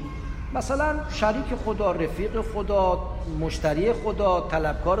نمیدونیم. مثلا شریک خدا، رفیق خدا، مشتری خدا،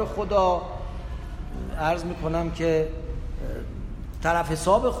 طلبکار خدا، عرض میکنم که طرف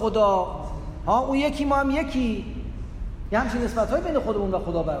حساب خدا، اون یکی ما هم یکی، یه همچین نسبت‌های بین خودمون و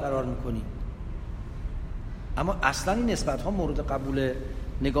خدا برقرار میکنیم. اما اصلا این نسبت‌ها مورد قبول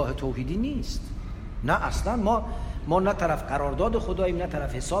نگاه توحیدی نیست. نه اصلا ما نه طرف قرارداد خداییم، نه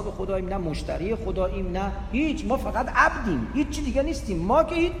طرف حساب خداییم، نه مشتری خداییم، نه هیچ. ما فقط عبدیم، هیچ چی دیگه نیستیم. ما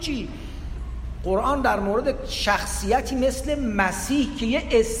که هیچی. قرآن در مورد شخصیتی مثل مسیح که یه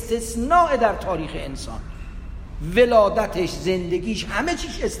استثناء در تاریخ انسان، ولادتش، زندگیش، همه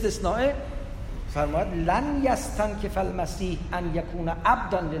چیش استثناءه، فرماید لن یستنکف المسیح ان یکون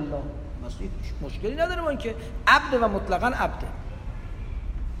عبدا لله. مسیح مشکلی نداره با اینکه عبد و مطلقاً عبده.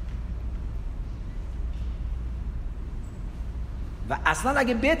 و اصلا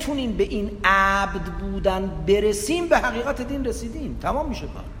اگه بتونیم به این عبد بودن برسیم، به حقیقت دین رسیدیم، تمام میشه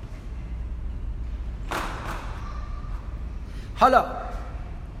کار. حالا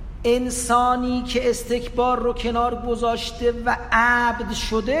انسانی که استکبار رو کنار گذاشته و عبد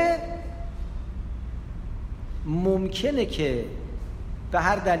شده ممکنه که به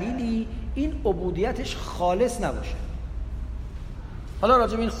هر دلیلی این عبودیتش خالص نباشه. حالا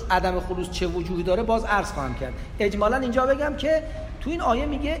راجع به این عدم خلوص چه وجوهی داره باز عرض خواهم کرد. اجمالا اینجا بگم که تو این آیه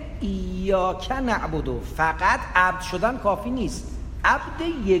میگه ایاک نعبدو، فقط عبد شدن کافی نیست، عبد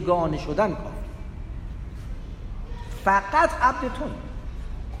یگانه شدن کافی. فقط عبد تو.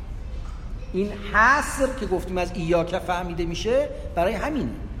 این حصر که گفتیم از ایاک فهمیده میشه برای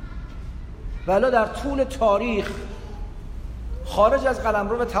همینه. ولی در طول تاریخ خارج از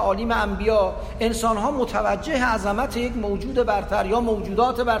قلمرو و تعالیم انبیا انسان‌ها متوجه عظمت یک موجود برتر یا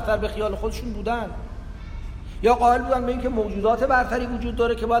موجودات برتر به خیال خودشون بودن، یا قائل بودن به اینکه موجودات برتری وجود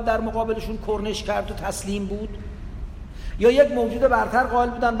داره که باید در مقابلشون کرنش کرد و تسلیم بود، یا یک موجود برتر قائل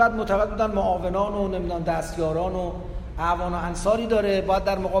بودن بعد معتقد بودن معاونان و نمیدونم دستیاران و اعوان و انصاری داره باید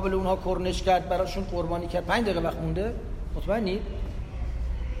در مقابل اونها کرنش کرد، براشون قربانی کرد. 5 دقیقه وقت مونده، مطمئنید؟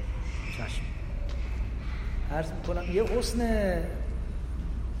 چشم. عرض میکنم یه حسن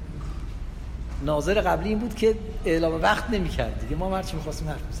ناظر قبلی این بود که اعلام وقت نمی‌کرد دیگه، ما هر چی می‌خواستیم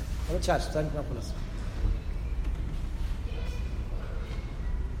حرف بزنیم. حالا چشم سعی می‌کنم خلاص.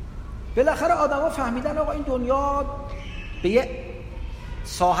 بالاخره آدم‌ها فهمیدن آقا این دنیا به یه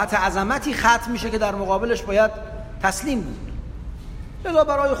ساحت عظمتی ختم میشه که در مقابلش باید تسلیم بود. لذا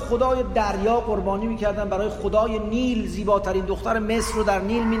برای خدای دریا قربانی میکردن، برای خدای نیل زیباترین دختر مصر رو در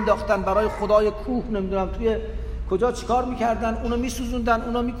نیل مینداختن، برای خدای کوه نمیدونم توی کجا چیکار میکردن، اونو میسوزوندن،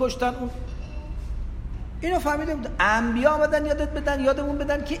 اونو میکشتن. اینو فهمیده بود. انبیا آمدن یادمون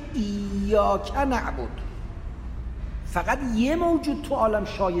بدن که ایاک نعبد، فقط یه موجود تو عالم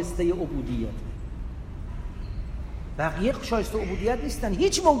شایسته عبودیت، بقیه شایسته عبودیت نیستن،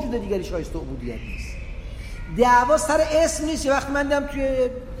 هیچ موجود دیگری شایسته عبودیت نیست. دعوا سر اسم نیست. یه وقتی من دیدم توی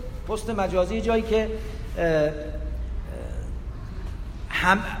پست مجازی جایی که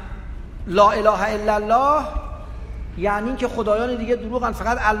هم لا اله الا الله یعنی این که خدایان دیگه دروغن،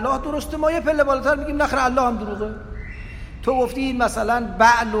 فقط الله درسته، ما یه پله بالاتر میگیم نخره الله هم دروغه. تو گفتی مثلا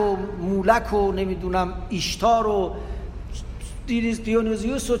بعل و مولک و نمیدونم ایشتار و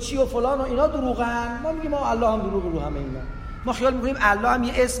دیونیزیوس و چی و فلان و اینا دروغن، ما میگیم ما الله هم دروغه رو همه اینا. ما خیال میکنیم الله هم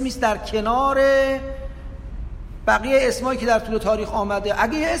یه اسمی است در کنار بقیه اسمایی که در طول تاریخ آمده.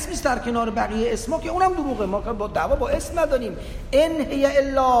 اگه یه اسمی است در کنار بقیه اسما که اونم دروغه. ما با دعوا با اسم نداریم. ان هی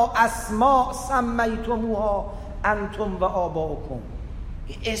الا اسماء سمیتموها انتم و آباؤکم.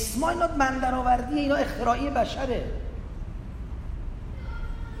 اسما اینا بندرآوردی، اینا اختراعی بشره.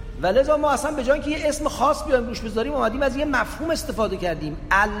 ولذا ما اصلا به جای اینکه یه اسم خاص بیایم روش بذاریم اومدیم از یه مفهوم استفاده کردیم.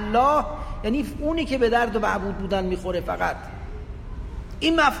 الله یعنی اونی که به درد و معبود بودن میخوره. فقط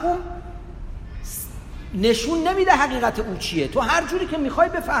این مفهوم نشون نمیده حقیقت او چیه. تو هر جوری که میخوای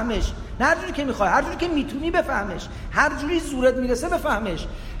بفهمش، نه هر جوری که میخوای، هر جوری که میتونی بفهمش، هر جوری زورت میرسه بفهمش،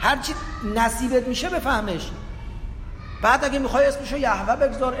 هر چی نصیبت میشه بفهمش. بعد اگه میخوای اسمشو یهوه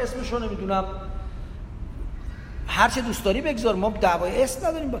بگذار، اسمشو نمیدونم هر چه دوست داری بگذار. ما دعوای اسم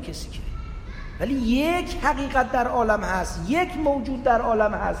نداریم با کسی که. ولی یک حقیقت در عالم هست، یک موجود در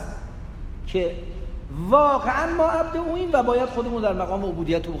عالم هست که واقعا ما عبد اویم و باید خودمون در مقام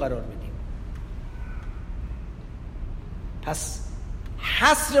عبودیت او قرار بدیم. پس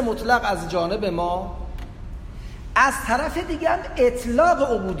حصر مطلق از جانب ما، از طرف دیگه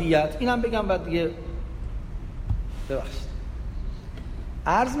اطلاق عبودیت. اینم بگم بعد دیگه ببخشید.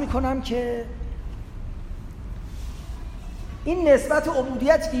 عرض میکنم که این نسبت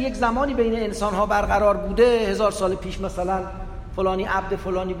عبودیت که یک زمانی بین انسان‌ها برقرار بوده، 1000 سال پیش مثلا فلانی عبد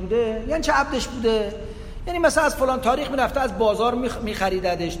فلانی بوده، یعنی چه عبدش بوده؟ یعنی مثلا از فلان تاریخ میرفته از بازار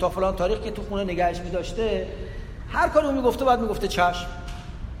میخریددش تا فلان تاریخ که تو خونه نگهش میداشته، هر کاری اون میگفته بعد میگفته چشم.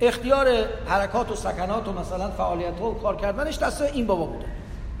 اختیار حرکات و سکنات و مثلا فعالیت‌ها و کار کردنش دست این بابا بوده.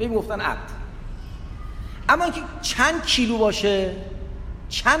 بهم گفتن عبد. اما اینکه چند کیلو باشه،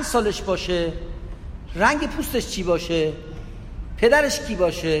 چند سالش باشه، رنگ پوستش چی باشه، پدرش کی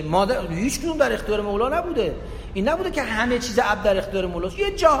باشه، مادر، هیچ کدوم در اختیار مولا نبوده. این نبوده که همه چیز عبد در اختیار مولاست،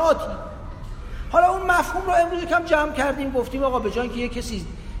 یه جهاتی. حالا اون مفهوم رو امروز کم جمع کردیم، گفتیم آقا به جای اینکه یه کسی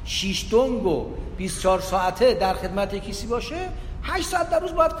 6 دنگ و 24 ساعته در خدمت کسی باشه، 8 ساعت در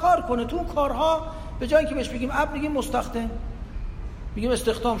روز باید کار کنه. تو اون کارها به جای اینکه بهش بگیم عبد بگیم مستخدم، بگیم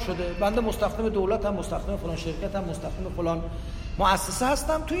استخدام شده، بنده مستخدم دولتم، مستخدم فلان شرکتم، مستخدم فلان مؤسسه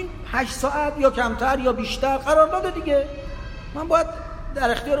هستم، تو این 8 ساعت یا کمتر یا بیشتر قرارداد دیگه من باید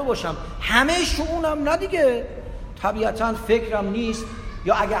در اختیار باشم. همه شؤونم نه دیگه، طبیعتاً فکرم نیست،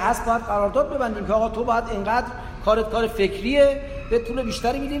 یا اگه هست باید قرارداد ببندیم که آقا تو باید اینقدر کار فکریه، به طول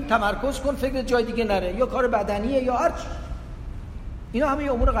بیشتری میدیم، تمرکز کن، فکر جای دیگه نره، یا کار بدنیه یا هر چی. اینا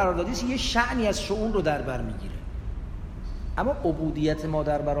همه امور قراردادی است، یه شأنی از شؤون رو در بر میگیره. اما عبودیت ما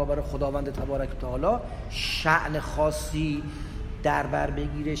در برابر خداوند تبارک و تعالی شأن خاصی در بر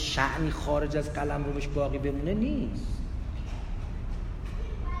بگیره، شأنی خارج از قلم رو بهش باقی بمونه نیست.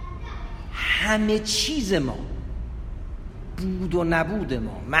 همه چیز ما، بود و نبود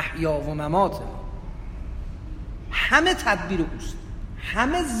ما، محیا و ممات ما، همه تدبیر اوست،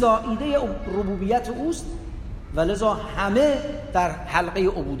 همه زائیده ربوبیت اوست و لذا همه در حلقه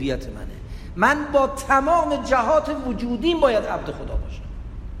عبودیت منه. من با تمام جهات وجودیم باید عبد خدا باشم.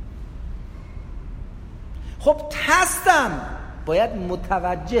 خب هستم، باید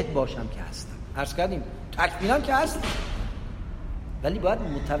متوجه باشم که هستم. عرض کردیم تکمیلا که هستم، ولی باید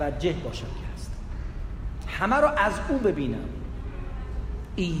متوجه باشم که هستم، همه رو از او ببینم.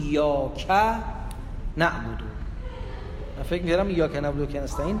 ایاک نعبدو. من فکر می‌کردم ایاک نعبدو که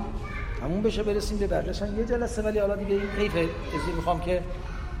نستعین همون بشه، برسیم به بقیه‌اش یه جلسه، ولی حالا دیگه این حیف ازی میخوام که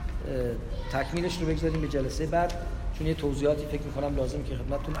تکمیلش رو بگذاریم به جلسه بعد، چون یه توضیحاتی فکر می‌کنم لازم که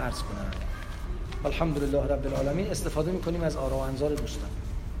خدمتتون عرض کنم. الحمدلله رب العالمین. استفاده می‌کنیم از آرا و انظار دوستان.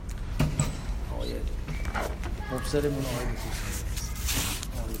 آقای مبصرمون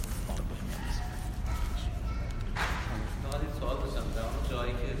آقای سوال داشتم در اون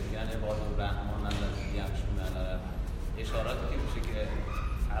جایی که میگن عباد الرحمن الذین یمشون علی الارض، اشاراتی که میشه که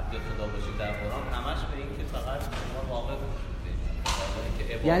عبد خدا باشید در قرآن همش به این که فقط ما واقع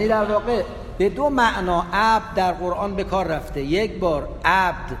باشید، یعنی در واقع به دو معنا عبد در قرآن به کار رفته. یک بار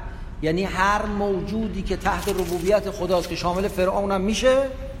عبد یعنی هر موجودی که تحت ربوبیت خداست که شامل فرعون هم میشه،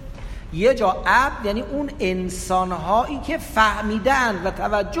 یه جا عبد یعنی اون انسان‌هایی که فهمیدن و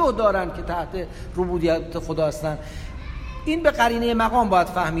توجه دارن که تحت ربوبیت خدا هستن. این به قرینه مقام باید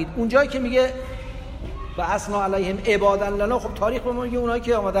فهمید. اون جایی که میگه و اسنا علیهم عبادا لنا، خب تاریخ به ما میگه اونایی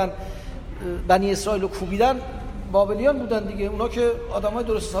که اومدن بنی اسرائیل رو کوبیدن بابلیان بودن دیگه. اونا که آدمای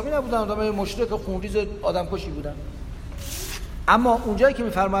درست حسابی نبودن، آدمای مشرک خونریز آدمکشی بودن. اما اونجایی که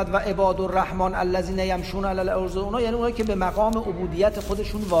میفرماد و عباد الرحمن الذین یمشون علی الارض، اونا یعنی اونایی که به مقام عبودیت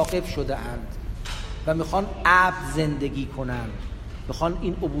خودشون واقف شده اند و میخوان عبد زندگی کنن، میخوان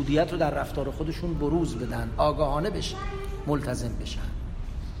این عبودیت رو در رفتار خودشون بروز بدن، آگاهانه بشن، ملتزم بشن.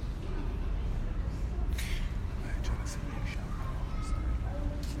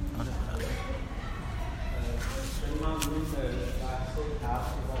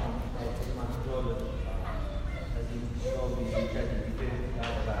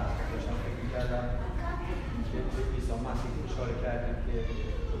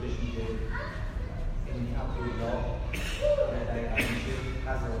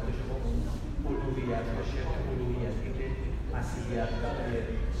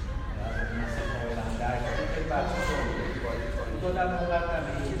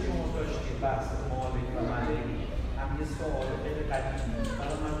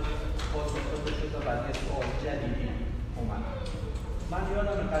 من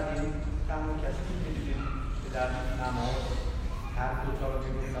یادم قدیم تمام کسی که می‌دیدیم که در نماز هر دو تا رو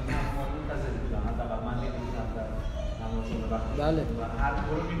می‌گفتم، من منتظر بودم، حداقل من می‌دیدم در نماز رو وقتی و هر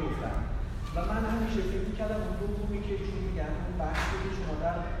دو رو می‌گفتم و من همیشه فکر می‌کردم اون دومی که ایشون میگن اون بحثی که شما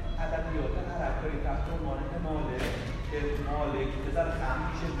در ادبیات عرب دارید تحت عنوان مالک که مالک بذار خم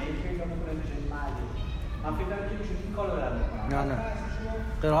میشه میل پیدا می‌کنه میشه مالک. من فکر کردم که ایشون این کارو دارن می‌کنن. نه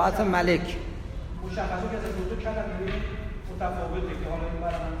قرائت ملک مشخصه که از دو کلمه متفاوته که حالا این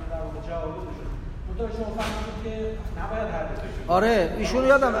برای من در واقع جواب بشه. متوجه شما فهمیدید که نباید هر دو بشه. آره ایشون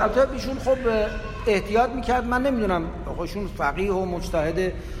یادم، البته ایشون خب احتیاط میکرد. من نمیدونم ایشون فقیه و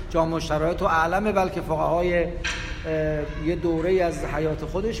مجتهد جامع الشرایط و اعلمه، بلکه فقهای یه دوره از حیات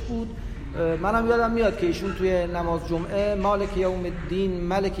خودش بود. منم یادم میاد که ایشون توی نماز جمعه مالک یوم الدین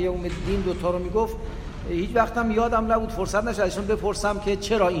ملک یوم الدین دوتا رو میگفت. هیچ وقتم یادم نبود، فرصت نشد ازشون بپرسم که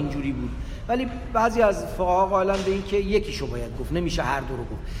چرا اینجوری بود، ولی بعضی از فقها قائلن به این که یکیشو باید گفت، نمیشه هر دو رو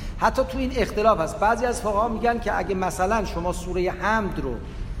گفت. حتی تو این اختلاف هست. بعضی از فقها میگن که اگه مثلا شما سوره حمد رو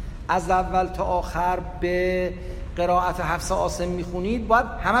از اول تا آخر به قرائت حفص عاصم میخونید، باید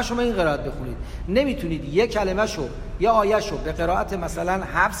همه شما این قرائت بخونید. نمیتونید یک کلمه شو یا آیه شو به قرائت مثلا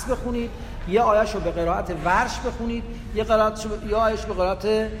حفص بخونید، یه آیه‌شو به قرائت ورش بخونید، یه آیه‌شو به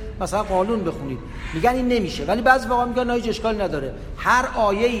قرائت مثلا قالون بخونید. میگن این نمیشه، ولی بعضی واقعا میگن نه هیچ اشکالی نداره، هر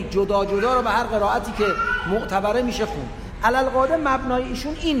آیه‌ای جدا جدا رو به هر قرائتی که معتبره میشه خون. علالقاعده مبنای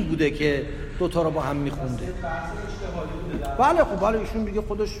ایشون این بوده که دوتا رو با هم میخونده. بله خب بله، ایشون دیگه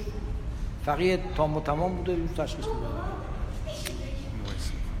خودش فقیه تام و تمام بوده، این تشخیص میده.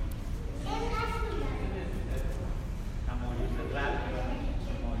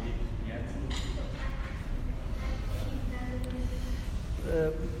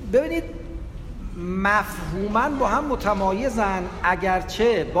 ببینید مفهوماً با هم متمایزن،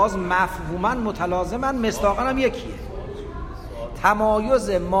 اگرچه باز مفهوماً متلازمن، مصداقاً هم یکیه. تمایز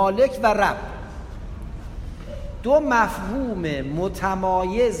مالک و رب دو مفهوم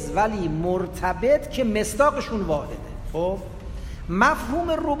متمایز ولی مرتبط که مصداقشون واحده. خب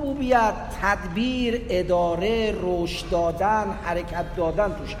مفهوم ربوبیت تدبیر، اداره، رشد دادن، حرکت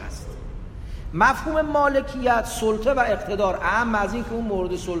دادن توش هست. مفهوم مالکیت سلطه و اقتدار، اهم از این که اون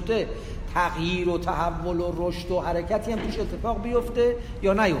مورد سلطه تغییر و تحول و رشد و حرکتی هم توش اتفاق بیفته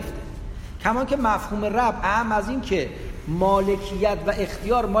یا نیفته. کمان که مفهوم رب اهم از این که مالکیت و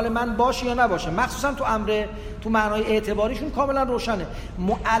اختیار مال من باشه یا نباشه، مخصوصا تو معنای اعتباریشون کاملا روشنه.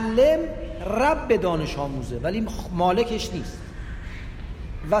 معلم رب دانش آموزه ولی مالکش نیست،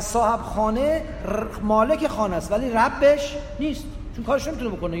 و صاحب خانه مالک خانه است ولی ربش نیست، چون کارش نمیتونه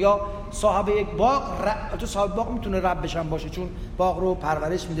بکنه. یا صاحب یک باغ، تو صاحب باغ میتونه ربش هم باشه چون باغ رو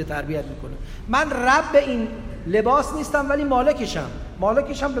پرورش میده، تربیت میکنه. من رب این لباس نیستم ولی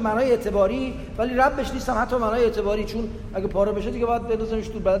مالکشم به معنای اعتباری، ولی ربش نیستم حتی به معنای اعتباری، چون اگه پاره بشه دیگه باید بندازمش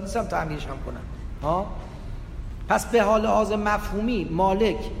تو، بلد نیستم تعمیرش هم کنم. پس به حال لحاظ مفهومی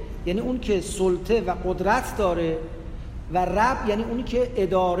مالک یعنی اون که سلطه و قدرت داره، و رب یعنی اونی که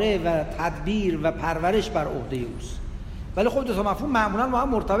اداره و تدبیر و پرورش بر عهده اوست. ولی خب دو تا مفهوم معمولا با هم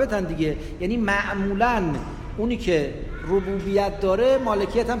مرتبطن دیگه، یعنی معمولا اونی که ربوبیت داره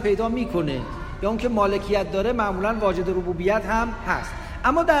مالکیت هم پیدا میکنه، یا اون که مالکیت داره معمولا واجد ربوبیت هم هست.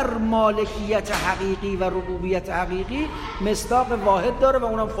 اما در مالکیت حقیقی و ربوبیت حقیقی مصداق واحد داره و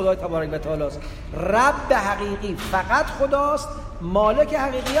اونم خدای تبارک و تعالی است. رب حقیقی فقط خداست، مالک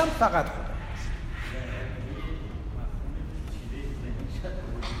حقیقی هم فقط خداست.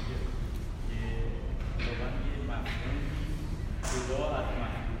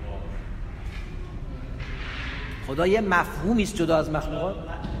 خدا یه مفهومی است جدا از مخلوقات.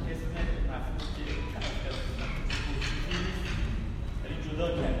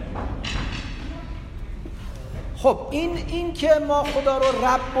 خب این که ما خدا رو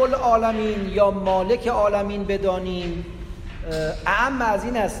رب العالمین یا مالک عالمین بدانیم، اهم از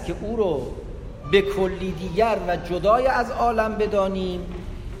این است که او رو به کلی دیگر و جدای از عالم بدانیم،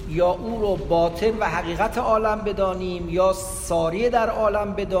 یا او رو باطن و حقیقت عالم بدانیم، یا ساری در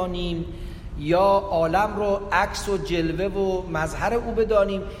عالم بدانیم، یا عالم رو عکس و جلوه و مظهر او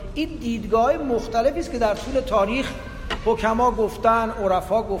بدانیم. این دیدگاه مختلفی است که در طول تاریخ حکما گفتن،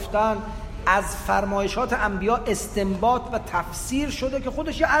 عرفا گفتن، از فرمایشات انبیا استنباط و تفسیر شده که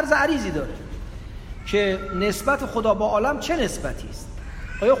خودش یه عرض عریضی داره که نسبت خدا با عالم چه نسبتی است.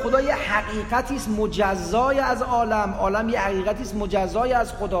 آیا خدا یه حقیقتی است مجزای از عالم یه حقیقتی است مجزای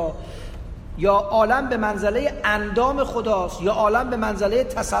از خدا، یا عالم به منزله اندام خداست، یا عالم به منزله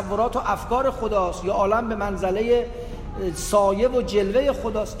تصورات و افکار خداست، یا عالم به منزله سایه و جلوه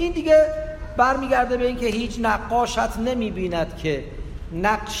خداست. این دیگه برمیگرده به این که هیچ نقاشت نمیبیند که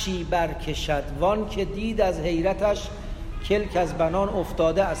نقشی برکشد، وان که دید از حیرتش کلک از بنان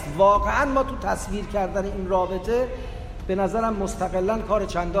افتاده است. واقعا ما تو تصویر کردن این رابطه به نظرم مستقلا کار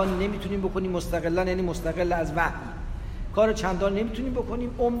چندان نمیتونیم بکنیم. مستقلا یعنی مستقل از وحی کار چندان نمیتونیم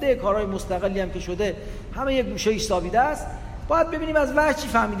بکنیم. عمده کارهای مستقلی هم که شده همه یک گوشه ایستابیده است. باید ببینیم از وحی چی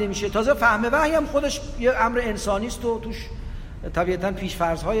فهمیده میشه. تازه فهم وحی هم خودش یه امر انسانی است و توش طبیعتاً پیش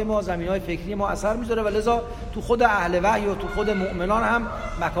فرض‌های ما، زمینه‌های فکری ما اثر میذاره، و لذا تو خود اهل وحی و تو خود مؤمنان هم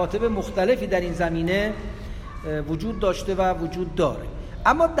مکاتب مختلفی در این زمینه وجود داشته و وجود داره.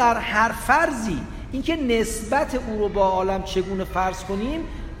 اما در هر فرضی اینکه نسبت او رو با عالم چگونه فرض کنیم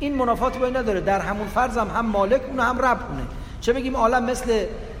این منافاتی با این نداره. در همون فرض هم مالک اونه هم رب اونه. چه بگیم عالم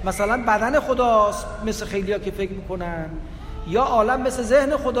مثلا بدن خداست مثل خیلیا که فکر میکنن، یا عالم مثل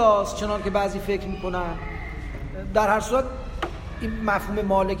ذهن خداست چنان که بعضی فکر میکنن. در هر صورت این مفهوم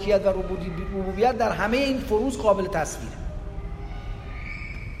مالکیت و ربوبیت در همه این فروض قابل تصویره.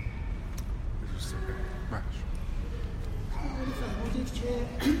 فرمودید که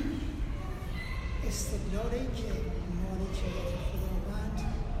استدلال این که مالکیت خداوند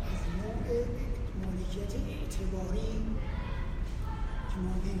از نوع مالکیت اعتباری که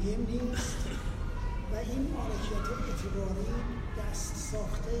ما میگیم نیست و این مالکیت اعتباری دست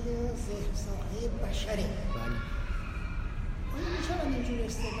ساخته ذهن ساخته بشره. آیا میشود اینجور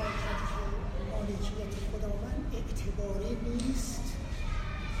استدلال کرد که مالکیت خداوند اعتباری نیست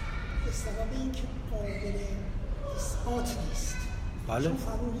به سبب اینکه قابل اثبات نیست؟ بله. چون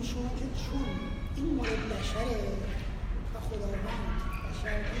فرمودی شما که چون این مورد بشره و خداوند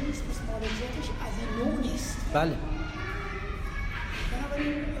بشر نیست پس مالکیتش از این نوع نیست. بله.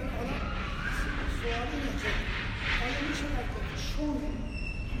 بنابراین حالا سوال اینه که آیا میشود که چون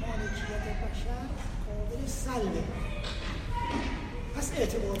مالکیت بشر قابل سلبه پس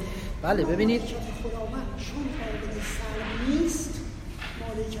اعتباری. بله ببینید مالکیت خداوند چون قابل سلب نیست،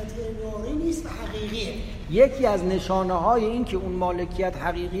 مالکیت واقعی نیست و حقیقیه. یکی از نشانه‌های این که اون مالکیت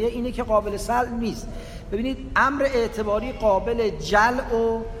حقیقیه اینه که قابل سلب نیست. ببینید امر اعتباری قابل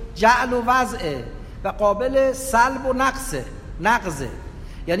جعل و وضعه و قابل سلب و نقضه.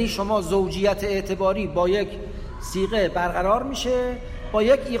 یعنی شما زوجیت اعتباری با یک صیغه برقرار میشه، با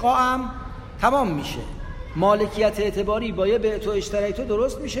یک ایقاع هم تمام میشه. مالکیت اعتباری با یه بعت و اشتریت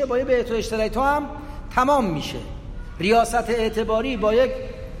درست میشه، با یه بعت و اشتریت هم تمام میشه. ریاست اعتباری با یک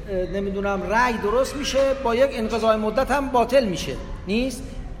رأی درست میشه، با یک انقضاء مدت هم باطل میشه. نیست.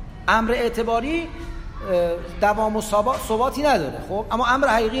 امر اعتباری دوام و ثباتی نداره. خب اما امر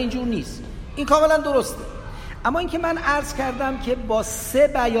حقیقی اینجور نیست. این کاملا درسته. اما اینکه من عرض کردم که با 3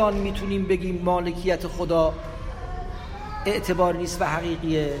 بیان میتونیم بگیم مالکیت خدا اعتباری نیست و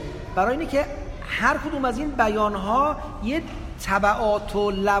حقیقیه، برای اینه که هر کدوم از این بیانها یه تبعات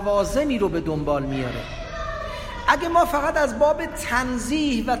و لوازمی رو به دنبال میاره. اگه ما فقط از باب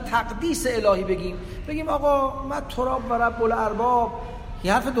تنزیه و تقدیس الهی بگیم آقا من تراب و رب الارباب،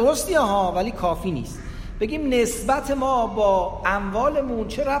 یه حرف درستیه ها، ولی کافی نیست. بگیم نسبت ما با اموالمون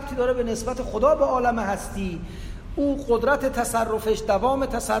چه ربطی داره به نسبت خدا با عالم هستی، او قدرت تصرفش، دوام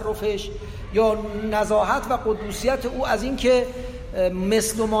تصرفش یا نزاهت و قدوسیت او از این که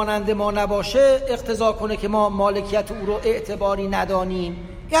مثل و مانند ما نباشه اقتضا کنه که ما مالکیت او رو اعتباری ندانیم.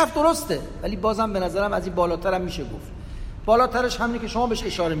 این حرف درسته، ولی بازم به نظرم از این بالاتر هم میشه گفت. بالاترش همینه که شما بهش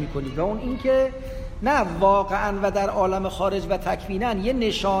اشاره میکنید و اون این که نه واقعا و در عالم خارج و تکویناً یه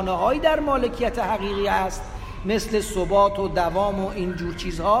نشانه هایی در مالکیت حقیقی است مثل ثبات و دوام و این جور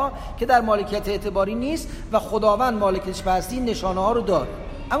چیزها که در مالکیت اعتباری نیست و خداوند مالکش هستی نشانه ها رو داره.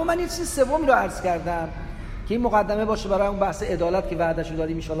 اما من یه چیز سومی رو عرض کردم که این مقدمه باشه برای اون بحث عدالت که وعده‌شو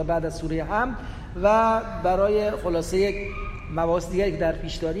داریم ان شاءالله بعد از سوره حمد و برای خلاصه یک مباحث دیگری که در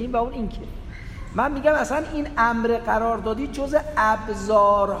پیش داریم، و اون این که من میگم اصلا این امر قراردادی جز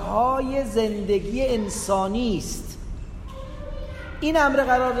ابزارهای زندگی انسانی است. این امر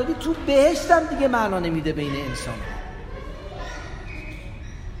قراردادی تو بهشت هم دیگه معنا نمیده بین انسان،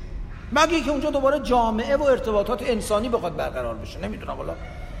 مگه که اونجا دوباره جامعه و ارتباطات انسانی بخواد برقرار بشه. نمیدونم والا،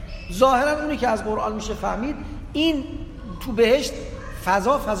 ظاهرا اونی که از قرآن میشه فهمید این تو بهشت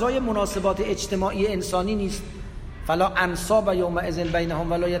فضای مناسبات اجتماعی انسانی نیست. فلا انصاب یومئذ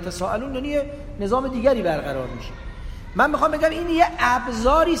بینهم ولا یتساءلون، یعنی نظام دیگری برقرار میشه. من میخوام بگم این یه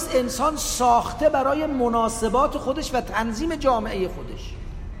ابزاری است انسان ساخته برای مناسبات خودش و تنظیم جامعه خودش.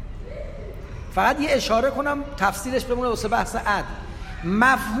 فقط یه اشاره کنم تفسیرش بمونه واسه بحث عدل.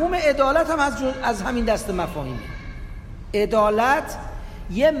 مفهوم عدالت هم از همین دست مفاهیمه. عدالت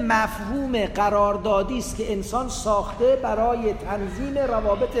یه مفهوم قراردادی است که انسان ساخته برای تنظیم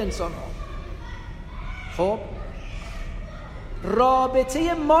روابط انسان ها. خب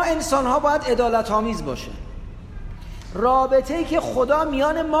رابطه ما انسان ها باید عدالت آمیز باشه. رابطه‌ای که خدا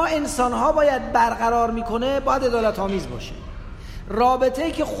میان ما انسان ها باید برقرار میکنه باید عدالت آمیز باشه.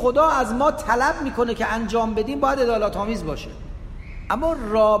 رابطه‌ای که خدا از ما طلب میکنه که انجام بدیم باید عدالت آمیز باشه. اما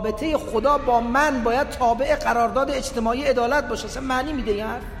رابطه خدا با من باید تابع قرارداد اجتماعی عدالت باشه. اصلا معنی میده این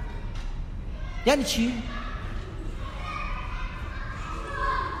حرف؟ یعنی چی؟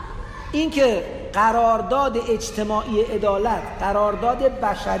 این که قرارداد اجتماعی عدالت، قرارداد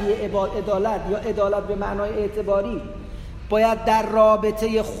بشری عدالت یا عدالت به معنای اعتباری باید در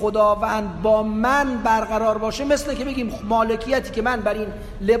رابطه خداوند با من برقرار باشه، مثل که بگیم مالکیتی که من بر این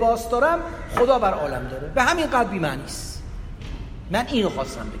لباس دارم خدا بر عالم داره. به همین قدر بی‌معنی است. من اینو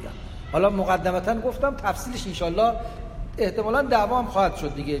خواستم بگم. حالا مقدمتاً گفتم تفصیلش انشالله احتمالاً دعوام خواهد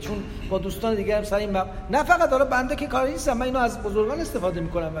شد دیگه، چون با دوستان دیگه هم سر این نه فقط حالا بنده که کاری نیستم، من اینو از بزرگان استفاده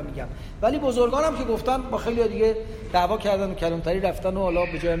میکنم و میگم، ولی بزرگانم که گفتن با خیلی دیگه دعوا کردن و کلانتری رفتن و حالا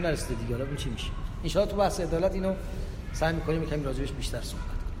به جای هم نرسیده دیگه. حالا چی میشه؟ ان شاء الله تو بحث عدالت اینو سعی میکنیم کمی راجعش بیشتر صحبت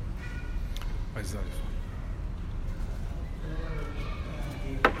کنیم.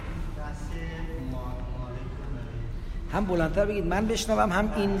 هم بلندتر بگید من بشنوم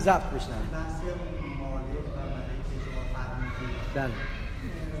هم این ضبط بشنوم. بله.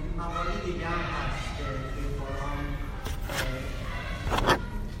 مواردی دیگه هم هست که توی قرآن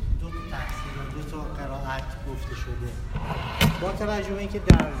دو تا تفسیر و دو تا قرائت گفته شده. با توجه به اینکه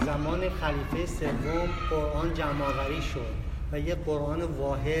در زمان خلیفه سوم قرآن جمع‌آوری شد و یک قرآن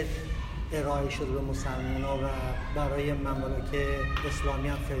واحد ارائه شد به مسلمان‌ها و برای ممالک اسلامی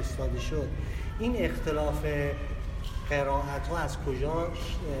هم فرستاده شد، این اختلاف قرائت‌ها از کجا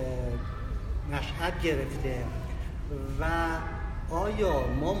نشأت گرفته و آیا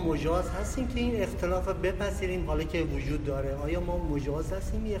ما مجاز هستیم که این اختلاف بپذیریم حالا که وجود داره؟ آیا ما مجاز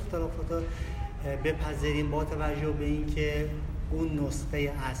هستیم این اختلافات بپذیریم با توجه به این که اون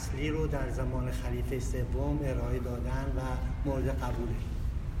نسخه اصلی رو در زمان خلیفه سوم ارائه دادن و مورد قبوله.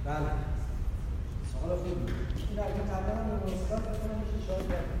 بله. سوال خوبی. این در قبلا هم مناسبت اشاره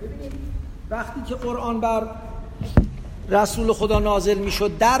کردم. ببینید وقتی که قرآن بر رسول خدا نازل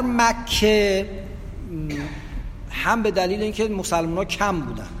میشد در مکه، هم به دلیل اینکه مسلمان‌ها کم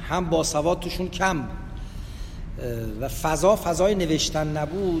بودن، هم باسواد توشون کم بود و فضای نوشتن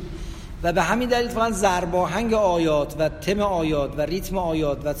نبود و به همین دلیل فقط ضرباهنگ آیات و تم آیات و ریتم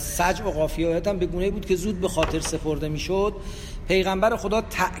آیات و سجع و قافیه آیات هم به گونه‌ای بود که زود به خاطر سپرده میشد. پیغمبر خدا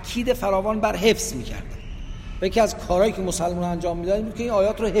تأکید فراوان بر حفظ میکرد و یکی از کارهایی که مسلمان‌ها انجام میدادن بود که این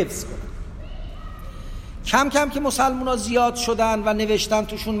آیات رو حفظ کنن. کم کم که مسلمان‌ها زیاد شدن و نوشتن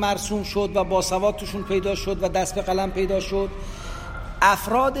توشون مرسوم شد و باسواد توشون پیدا شد و دست به قلم پیدا شد،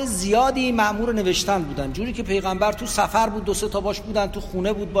 افراد زیادی مأمور نوشتن بودن، جوری که پیغمبر تو سفر بود 2-3 تا باش بودن، تو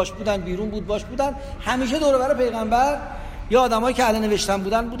خونه بود باش بودن، بیرون بود باش بودن، همیشه دور و بر پیغمبر یا آدمایی که اهل نوشتن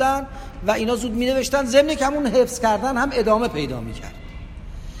بودن و اینا زود می نوشتن، ضمن که همون حفظ کردن هم ادامه پیدا می کرد.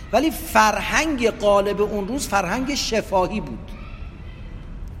 ولی فرهنگ غالب اون روز فرهنگ شفاهی بود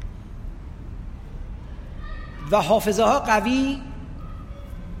و حافظه ها قوی،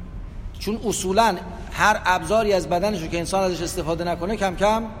 چون اصولاً هر ابزاری از بدنشو که انسان ازش استفاده نکنه کم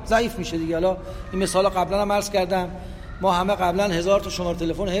کم ضعیف میشه دیگه. حالا این مثال قبلا هم عرض کردم، ما همه قبلا 1000 تا شماره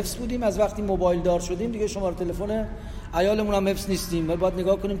تلفن حفظ بودیم، از وقتی موبایل دار شدیم دیگه شماره تلفن عیالمون هم حفظ نیستیم، ولی باید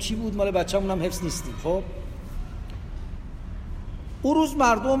نگاه کنیم چی بود مال بچه‌مون هم حفظ نیستیم. خب اون روز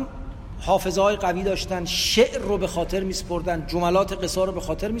مردم حافظه های قوی داشتن، شعر رو به خاطر میسپردن، جملات قصار رو به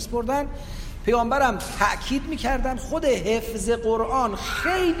خاطر میسپردن. پیامبرم تأکید میکردن، خود حفظ قرآن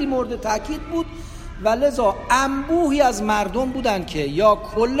خیلی مورد تأکید بود و لذا انبوهی از مردم بودن که یا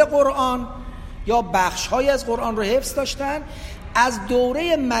کل قرآن یا بخش‌هایی از قرآن رو حفظ داشتن. از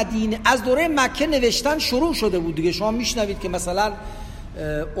دوره مکه نوشتن شروع شده بود دیگه. شما میشنوید که مثلا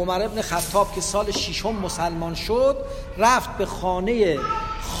عمر ابن خطاب که سال 6 مسلمان شد، رفت به خانه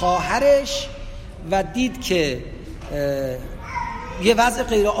خواهرش و دید که یه وضع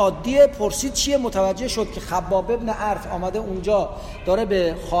غیر عادیه، پرسید چیه، متوجه شد که خباب ابن عرف آمده اونجا داره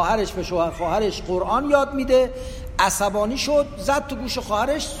به خواهرش، به شوهر خواهرش قرآن یاد میده. عصبانی شد، زد تو گوش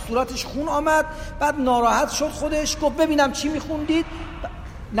خواهرش، صورتش خون آمد، بعد ناراحت شد خودش، گفت ببینم چی میخوندید،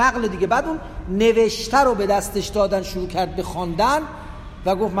 نقل دیگه. بعد اون نوشته رو به دستش دادن، شروع کرد به خواندن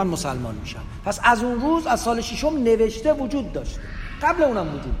و گفت من مسلمان میشم. پس از اون روز، از سال 6 نوشته وجود داشته، قبل اونم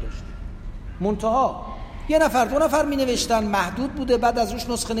وجود داشته، منتها 1-2 نفر می نوشتن، محدود بوده، بعد از روش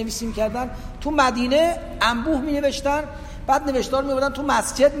نسخه نویسی می کردن. تو مدینه انبوه می نوشتن، بعد نوشتار می بردن تو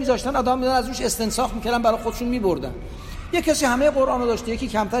مسجد می ذاشتن، آدم می دادن از روش استنساخ می کردن، برای خودشون می بردن. یک کسی همه قرآن رو داشته، یکی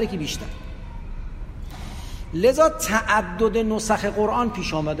کمتر یکی بیشتر، لذا تعدد نسخ قرآن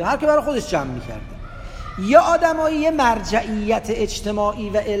پیش آمده، هر که برای خودش جمع می کرده. یه آدمایی یه مرجعیت اجتماعی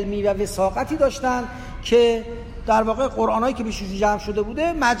و علمی و وثاقتی داشتن که در واقع قرآنایی که بهشون جمع شده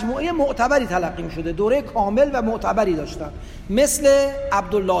بوده مجموعه معتبری تلقی می شده، دوره کامل و معتبری داشتن، مثل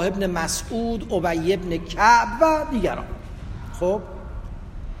عبدالله ابن مسعود، ابی ابن کعب و دیگران. خب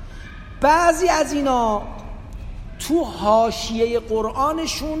بعضی از اینا تو حاشیه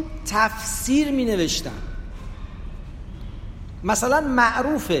قرآنشون تفسیر می نوشتن. مثلا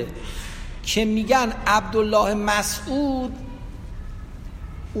معروفه که میگن عبدالله مسعود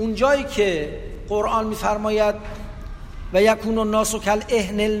اونجایی که قرآن میفرماید و یکون الناس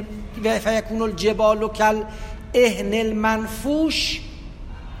کالعهن و فیکون الجبال کالعهن المنفوش،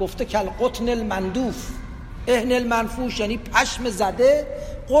 گفته کالقطن المندوف. عهن المنفوش یعنی پشم زده،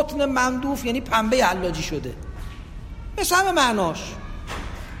 قطن مندوف یعنی پنبه حلاجی شده، مثل همه معناش.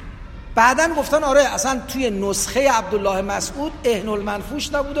 بعدن گفتن آره اصلا توی نسخه عبدالله مسعود عهن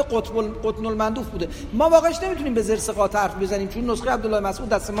المنفوش نبوده، قطن المندوف بوده. ما واقعش نمیتونیم به ذرس قاطع حرف بزنیم چون نسخه عبدالله مسعود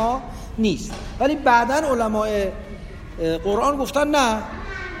دست ما نیست، ولی بعدن علماء قرآن گفتن نه،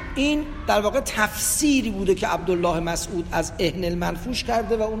 این در واقع تفسیری بوده که عبدالله مسعود از عهن المنفوش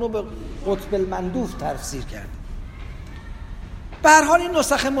کرده و اونو به قطب المندوف تفسیر کرده. به هر حال این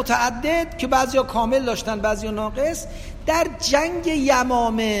نسخ متعدد که بعضیا کامل داشتن بعضیا ناقص، در جنگ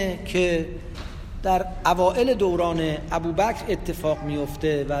یمامه که در اوائل دوران ابوبکر اتفاق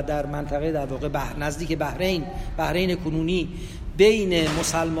میفته و در منطقه در واقع نزدیک بحرین کنونی بین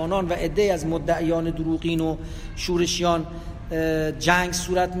مسلمانان و عده‌ای از مدعیان دروغین و شورشیان جنگ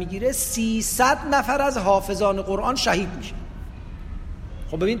صورت میگیره، 300 نفر از حافظان قرآن شهید میشه.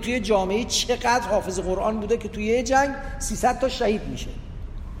 خب ببین توی جامعه چقدر حافظ قرآن بوده که توی یه جنگ 300 تا شهید میشه.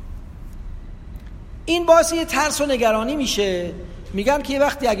 این باعث یه ترس و نگرانی میشه. میگن که یه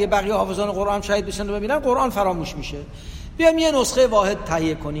وقتی اگه بقیه حافظان قرآن شهید بشن و ببینن قرآن فراموش میشه، بیایم یه نسخه واحد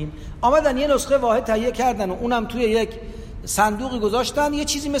تهیه کنیم. آمدن یه نسخه واحد تهیه کردن و اونم توی یک صندوقی گذاشتن، یه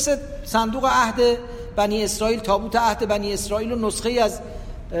چیزی مثل صندوق عهد بنی اسرائیل، تابوت عهد بنی اسرائیل و نسخه‌ای از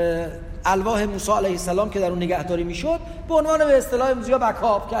الواح موسی علیه السلام که در اون نگهداری میشد، به عنوان به اصطلاح امروزی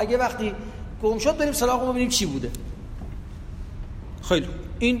بکاپ، که اگه وقتی گم شد بریم سراغ اون ببینیم چی بوده. خیلی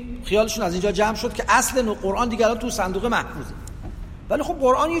این خیالشون از اینجا جمع شد که اصل قرآن دیگه الان تو صندوق محفوظه. ولی خب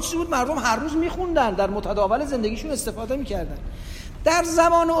قرآن یه چیزی بود مردم هر روز میخوندن، در متداول زندگیشون استفاده میکردن. در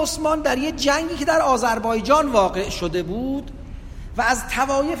زمان عثمان در یه جنگی که در آذربایجان واقع شده بود و از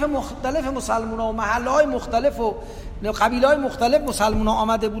طوایف مختلف مسلمان‌ها و محله‌های مختلف و قبیله‌های مختلف مسلمان‌ها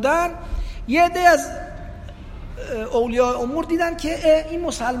آمده بودن، یه عده از اولیاء امور دیدن که این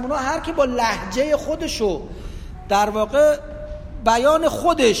مسلمان‌ها هر کی با لهجه خودشو در واقع بیان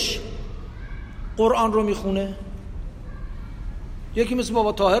خودش قرآن رو میخونه، یکی مثل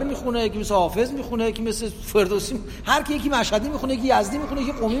بابا طاهر میخونه، یکی مثل حافظ میخونه، یکی مثل فردوسی، هر کی یکی مشهدی میخونه، یکی یزدی میخونه،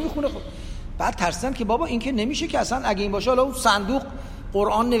 یکی قمی میخونه. خب بعد ترسیدن که بابا این که نمیشه که اصلا اگه این باشه، حالا اون صندوق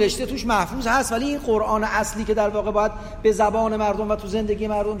قرآن نوشته توش محفوظ هست، ولی این قرآن اصلی که در واقع باید به زبان مردم و تو زندگی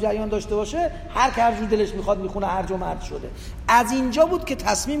مردم جریان داشته باشه، هر که هر جور دلش میخواد میخونه، هرج و مرج شده. از اینجا بود که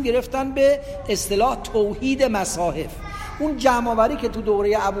تصمیم گرفتن به اصطلاح توحید مصاحف. اون جمع‌آوری که تو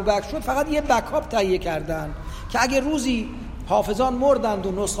دوره ابوبکر شد فقط یه بکاپ تهیه کردن که اگه روزی حافظان مردند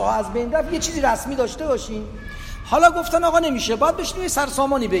و نسخه ها از بین رفت یه چیزی رسمی داشته باشیم. حالا گفتن آقا نمیشه، باید بشینیم یه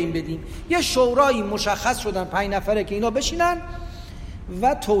سرسامانی به این بدیم. یه شورایی مشخص شدن 5 نفره که اینا بشینن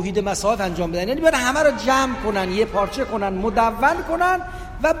و توحید مصاحف انجام بدن، یعنی برای همه رو جمع کنن، یه پارچه کنن، مدون کنن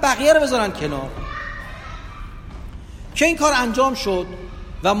و بقیه رو بذارن کنار. که این کار انجام شد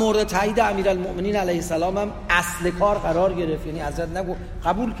و مورد تایید امیرالمؤمنین علیه السلام هم اصل کار قرار گرفت، یعنی حضرت نگو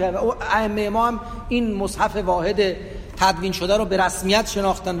قبول کرد و ائمه ما هم این مصحف واحد تدوین شده رو به رسمیت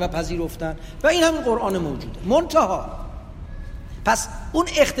شناختن و پذیرفتن و این همین قرآن موجوده. منتها پس اون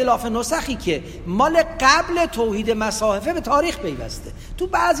اختلاف نسخی که مال قبل توحید مصاحفه به تاریخ پیوسته، تو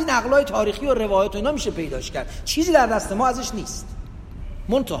بعضی نقل‌های تاریخی و روایات و اینا میشه پیداش کرد، چیزی در دست ما ازش نیست.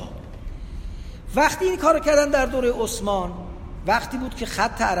 منتها وقتی این کارو کردن در دوره عثمان، وقتی بود که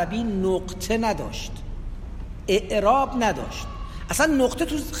خط عربی نقطه نداشت، اعراب نداشت، اصلا نقطه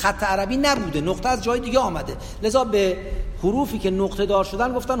تو خط عربی نبوده، نقطه از جای دیگه آمده، لذا به حروفی که نقطه دار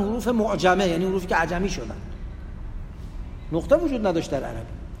شدن گفتن حروف معجمه، یعنی حروفی که عجمی شدن. نقطه وجود نداشت در عربی.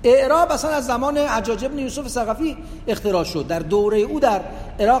 اعراب اصلا از زمان حجاج بن یوسف ثقفی اختراع شد، در دوره او در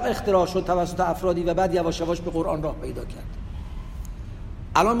عراق اختراع شد توسط افرادی و بعد یواش یواش به قرآن راه پیدا کرد.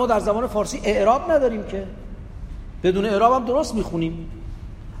 الان ما در زمان فارسی اعراب نداریم که، بدون اعراب هم درست میخونیم.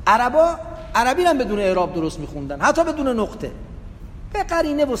 عربا عربی هم بدون اعراب درست میخوندن، حتی بدون نقطه، به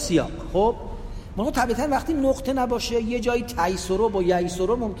قرینه و سیاق. خب ما طبیعتا وقتی نقطه نباشه، یه جایی تیسرو با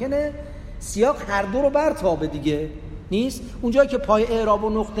ییسرو ممکنه سیاق هر دو رو برتابه دیگه، نیست اون جایی که پای اعراب و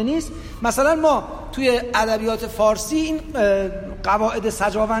نقطه نیست. مثلا ما توی ادبیات فارسی این قواعد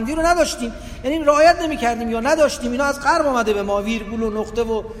سجاوندی رو نداشتیم، یعنی رعایت نمی‌کردیم یا نداشتیم، اینا از غرب اومده به ما، ویرگول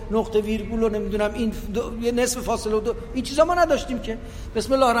و نقطه ویرگول و نمیدونم این یه نصف فاصله و این چیزا ما نداشتیم که.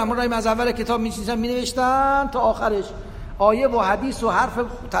 بسم الله الرحمن الرحیم از اول کتاب می‌نوشتن تا آخرش، آیه و حدیث و حرف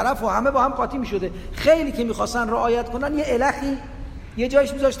طرف و همه با هم قاطی می‌شده. خیلی که می‌خواستن رعایت کنن یه الخی یه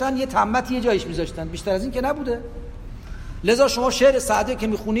جایش می‌ذاشتن، یه تمتی یه جایش می‌ذاشتن، بیشتر از این که نبوده. لذا شما شعر سعدی که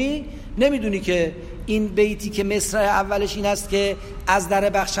میخونی نمیدونی که این بیتی که مصرع اولش این است که از در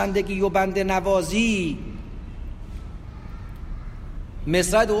بخشندگی و بنده نوازی،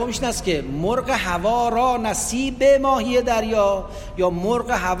 مصرع دومش این است که مرغ هوا را نصیب ماهی دریا، یا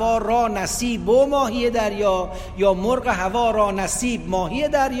مرغ هوا را نصیب و ماهی دریا، یا مرغ هوا را نصیب ماهی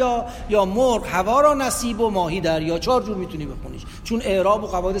دریا، یا مرغ هوا را نصیب و ماهی دریا. 4 جور میتونی بخونیش چون اعراب و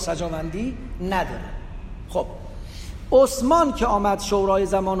قواعد سجاوندی نداره. خب عثمان که آمد، شورای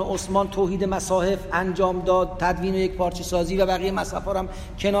زمان عثمان توحید مصاحف انجام داد، تدوین و یک پارچه سازی و بقیه مصحف ها هم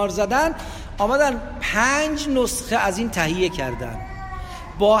کنار زدن، آمدن 5 نسخه از این تهیه کردن،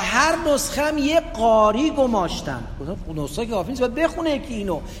 با هر نسخه هم یه قاری گماشتن. نسخه که کافی نیست، باید بخونه یکی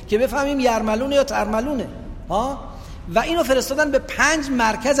اینو که بفهمیم یرملونه یا ترملونه ها. و اینو فرستادن به 5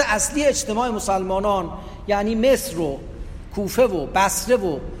 مرکز اصلی اجتماع مسلمانان، یعنی مصر و کوفه و بصره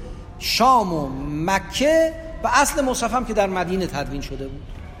و شام و مکه، و اصل مصحف هم که در مدینه تدوین شده بود.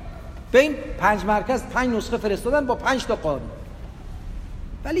 به این 5 مرکز 5 نسخه فرستادن با 5 تا قاری.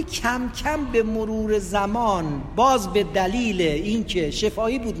 ولی کم کم به مرور زمان، باز به دلیل اینکه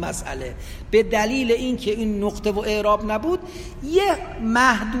شفاهی بود مسئله، به دلیل اینکه این نقطه و اعراب نبود، یه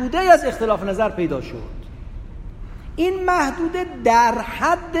محدوده از اختلاف نظر پیدا شد. این محدوده در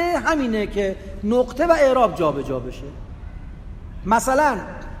حد همینه که نقطه و اعراب جابجا بشه. مثلا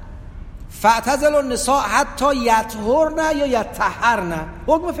فاعتزلوا النساء حتی یطهرن یا یطهرن.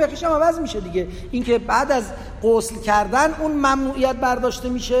 حکم فقهیش هم عوض میشه دیگه، این که بعد از غسل کردن اون ممنوعیت برداشته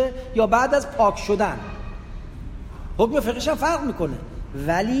میشه یا بعد از پاک شدن. حکم فقهیش هم فرق میکنه،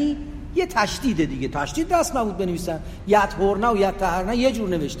 ولی یه تشدیده دیگه. تشدید دست نبود بنویسن یطهرن و یطهرن، یه جور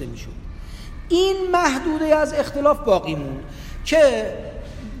نوشته میشد. این محدوده از اختلاف باقی مون که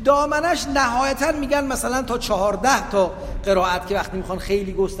دامنش نهایتاً میگن مثلا تا 14 تا قرائت که وقتی میخوان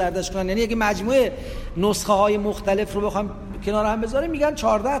خیلی گستردش کنن، یعنی اگه مجموعه نسخه های مختلف رو بخوام کنار هم بذاریم میگن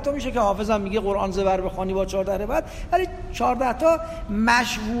 14 تا میشه، که حافظم میگه قرآن زبر بخوانی با 14 روایت، ولی 14 تا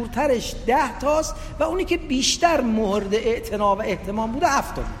مشهورترش 10 تاست و اونی که بیشتر مورد اعتنا و اهتمام بوده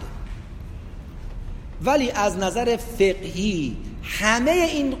 7 تا بوده. ولی از نظر فقهی همه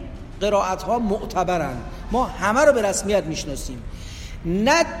این قرائت ها معتبرن، ما همه رو به رسمیت میشناسیم.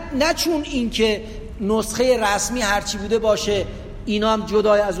 نه چون این که نسخه رسمی هرچی بوده باشه اینا هم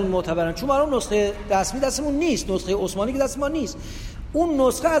جدای از اون معتبرن، چون ما نسخه رسمی دستمون نیست، نسخه عثمانی که دست ما نیست، اون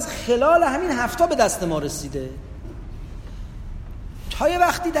نسخه از خلال همین 7 به دست ما رسیده. تا یه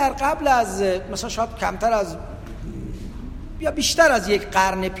وقتی در قبل از مثلا شاید کمتر از یا بیشتر از یک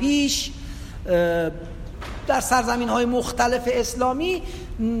قرن پیش در سرزمین‌های مختلف اسلامی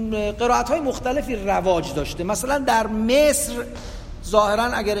قرائت‌های مختلفی رواج داشته. مثلا در مصر ظاهراً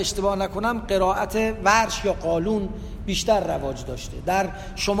اگر اشتباه نکنم قرائت ورش یا قالون بیشتر رواج داشته. در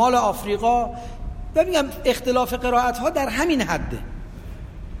شمال آفریقا ببینم اختلاف قرائت‌ها در همین حده.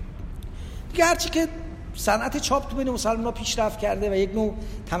 دیگه هرچی که صنعت چاپ تو بین مسلمان‌ها پیشرفت کرده و یک نوع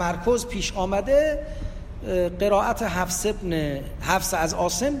تمرکز پیش آمده، قرائت حفص از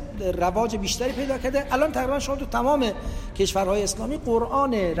عاصم رواج بیشتری پیدا کرده. الان تقریبا شما تو تمام کشورهای اسلامی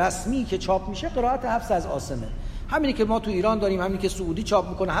قرآن رسمی که چاپ میشه قرائت حفص از عاصمه. همینی که ما تو ایران داریم، همینی که سعودی چاپ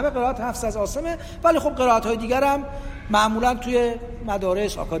میکنه، همه قرائت حفص از عاصمه. ولی خب قرائت‌های دیگر هم معمولا توی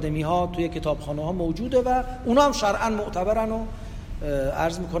مدارس، آکادمی‌ها، توی کتابخانه‌ها موجوده و اونا هم شرعاً معتبرن و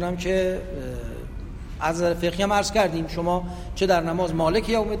عرض میکنم که از فقهی هم عرض کردیم شما چه در نماز مالک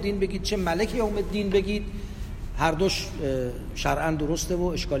یوم الدین بگید چه ملک یوم الدین بگید، هر دوش شرعاً درسته و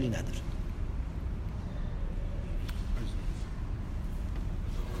اشکالی نداره.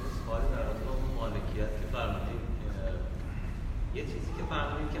 سوالی در رابطه با مالکیت که فرمودید، یه چیزی که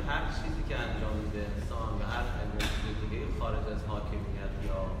فرمودید که هر چیزی که انجام میده انسان یا هر چیز دیگه خارج از حاکمیت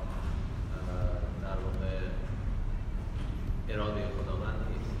یا در واقع اراده خداوند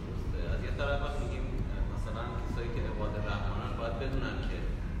نیست. از یه طرف میگیم مثلا کسایی که عباد رحمانن باید بدونن که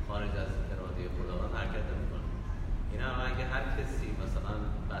خارج از اراده خداوند حرکت نمی‌کنن. این هم اگه هر کسی مثلا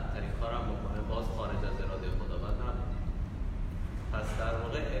بدترین کارم بکنه باز خارج از اراده خداوند هم، پس در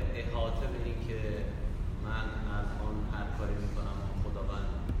واقع احاطه به این که من الان هر کاری میکنم خداوند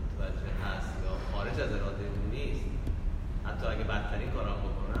متوجه هست یا خارج از اراده اون نیست، حتی اگه بدترین کارم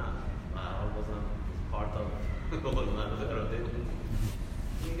بکنم و هر حال بازم پارت آف به قول معروف اراده اون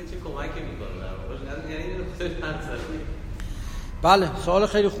اینکه چه کمکی میکنه در واقع. یعنی اینو خودش منصفی. بله سوال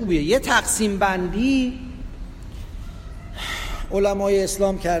خیلی خوبیه. یه تقسیم بندی علمای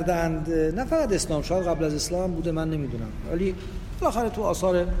اسلام کردند، نه فقط اسلام، شاید قبل از اسلام بوده من نمیدونم، ولی بالاخره تو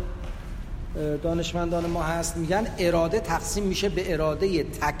آثار دانشمندان ما هست، میگن اراده تقسیم میشه به اراده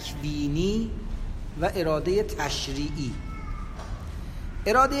تکوینی و اراده تشریعی.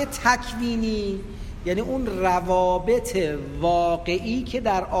 اراده تکوینی یعنی اون روابط واقعی که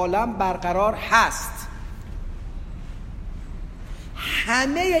در عالم برقرار هست.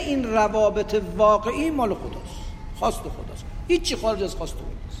 همه این روابط واقعی مال خداست، خواست خداست، هیچی خارج از خواست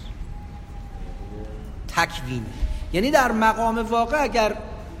خداست. تکوینی یعنی در مقام واقع اگر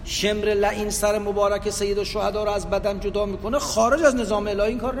شمر لعین سر مبارک سید الشهدا رو از بدن جدا میکنه، خارج از نظام الهی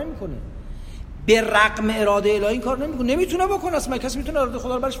این کار نمیکنه، به رغم اراده الهی این کار نمیکنه، نمیتونه بکنه اصلا. کسی میتونه اراده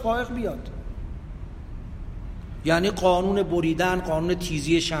خدا رو برش فائق بیاد؟ یعنی قانون بریدن، قانون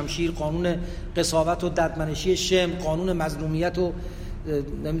تیزی شمشیر، قانون قساوت و ددمنشی شم، قانون مظلومیت و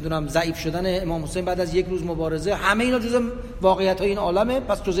نمیدونم ضعیف شدن امام حسین بعد از یک روز مبارزه، همه اینا جزء واقعیت‌های این عالمه،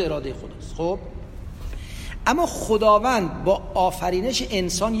 پس جزء اراده خداست. خب اما خداوند با آفرینش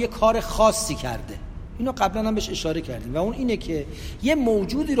انسان یه کار خاصی کرده، اینو قبلا هم بهش اشاره کردیم، و اون اینه که یه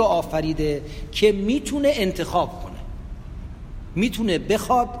موجودی رو آفریده که میتونه انتخاب کنه، میتونه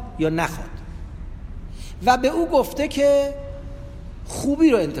بخواد یا نخواد، و به او گفته که خوبی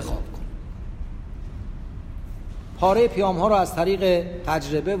رو انتخاب کن. پاره پیام ها رو از طریق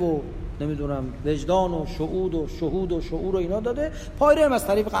تجربه و نمیدونم وجدان و شهود و شهود و شعور و اینا داده، پاره هم از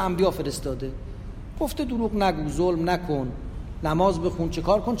طریق انبیا فرستاده، گفته دروغ نگو، ظلم نکن، نماز بخون، چه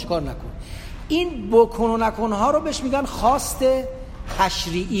کار کن چه کار نکن. این بکن و نکن ها رو بهش میگن خواست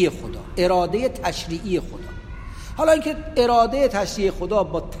تشریعی خدا، اراده تشریعی خدا. حالا اینکه اراده تشریع خدا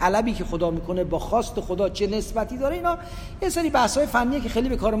با طلبی که خدا میکنه با خواست خدا چه نسبتی داره، اینا یه سری بحث‌های فنیه که خیلی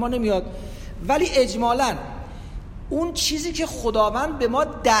به کار ما نمیاد. ولی اجمالاً اون چیزی که خداوند به ما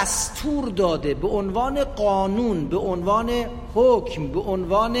دستور داده به عنوان قانون، به عنوان حکم، به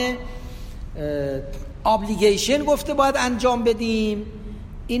عنوان obligation گفته باید انجام بدیم،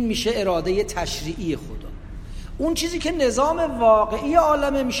 این میشه اراده تشریعی خدا. اون چیزی که نظام واقعی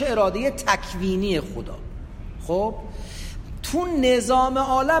عالمه میشه اراده تکوینی خدا. خب تو نظام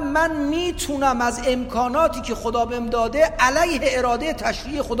عالم من میتونم از امکاناتی که خدا بهم داده علیه اراده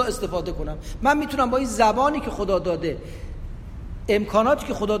تشریعی خدا استفاده کنم. من میتونم با این زبانی که خدا داده، امکاناتی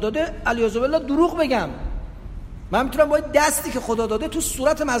که خدا داده، علیاذ بالله دروغ بگم. من میتونم با این دستی که خدا داده تو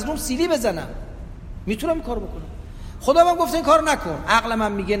صورت مظلوم سیلی بزنم. میتونم این کارو بکنم. خدا من گفته این کارو نکن، عقل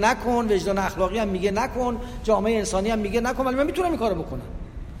من میگه نکن، وجدان اخلاقی هم میگه نکن، جامعه انسانی هم میگه نکن، ولی من میتونم این کارو بکنم.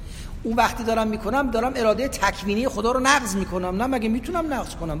 اون وقتی دارم میکنم دارم اراده تکوینی خدا رو نقض میکنم. نه مگه میتونم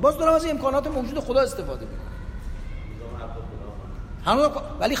نقض کنم؟ باز دارم از امکانات موجود خدا استفاده میکنم.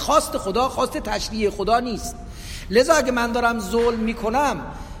 ولی خواست خدا خواست تشریع خدا نیست. لذا اگه من دارم ظلم میکنم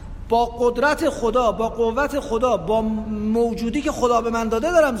با قدرت خدا، با قوت خدا، با موجودی که خدا به من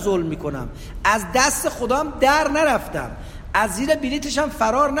داده دارم ظلم میکنم. از دست خدام در نرفتم، از زیر بلیتش هم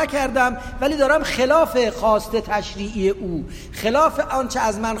فرار نکردم، ولی دارم خلاف خواست تشریعی او، خلاف آنچه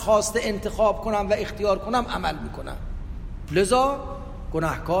از من خواسته انتخاب کنم و اختیار کنم عمل میکنم. لذا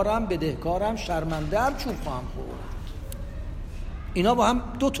گناهکارم، بدهکارم، شرمنده‌ام، چوب خواهم خورد. اینا با هم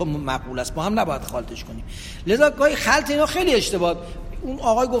دو تا مقوله است، با هم نباید خالطش کنیم. لذا گاهی خلط اینا خیلی اشتباه. اون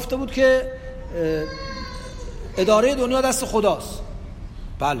آقای گفته بود که اداره دنیا دست خداست.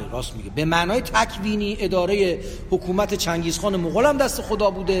 بله راست میگه. به معنای تکوینی اداره حکومت چنگیزخان مغول هم دست خدا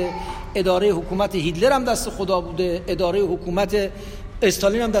بوده، اداره حکومت هیتلر هم دست خدا بوده، اداره حکومت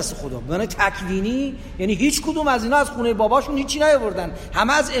استالین هم دست خدا. به معنای تکوینی یعنی هیچ کدوم از اینا از خونه باباشون هیچی نیاوردن،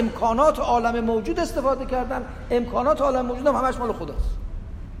 همه از امکانات عالم موجود استفاده کردن. امکانات عالم موجود هم همش مال خداست.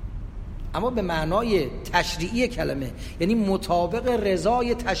 اما به معنای تشریعی کلمه، یعنی مطابق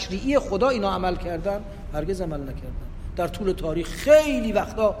رضای تشریعی خدا اینا عمل کردن، هرگز عمل نکردن. در طول تاریخ خیلی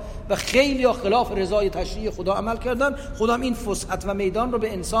وقتا و خیلی خلاف رضای تشریعی خدا عمل کردن. خدا هم این فسحت و میدان رو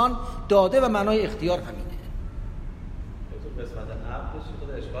به انسان داده و معنای اختیار همینه. تو قسمت عبدش خود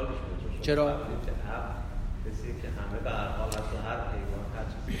اشکال میشه. چرا؟ عبد کسی که همه به هر حال از هر حیوان هر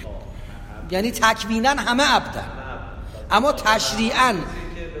چیزی یعنی تکویناً همه عبدن، اما تشریعاً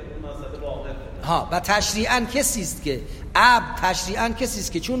و تشریعاً کسی است که عبد، تشریعاً کسی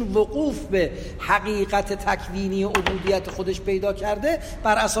است که چون وقوف به حقیقت تکوینی و عبودیت خودش پیدا کرده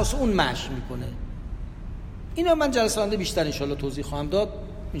بر اساس اون مشی میکنه. اینا من جلسه آینده بیشتر انشالله توضیح خواهم داد،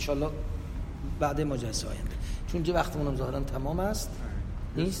 انشالله بعد ما جلسه آینده، چون که وقتمونم ظاهراً تمام است.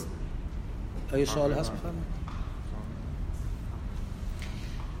 نیست؟ آیا سوال هست بفرمایید.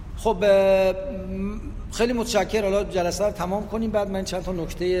 خب خیلی متشکرم. حالا جلسه رو تمام کنیم، بعد من چند تا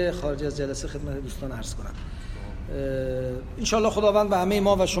نکته خارج از جلسه خدمت دوستان عرض کنم. انشالله خداوند به همه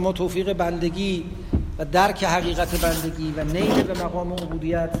ما و شما توفیق بندگی و درک حقیقت بندگی و نیل به مقام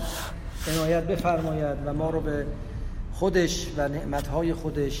عبودیت عنایت بفرماید و ما رو به خودش و نعمتهای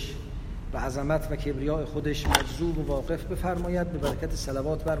خودش و عظمت و کبریاء خودش مجذوب و واقف بفرماید. به برکت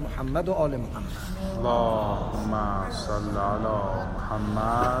صلوات بر محمد و آل محمد. اللهم صل علی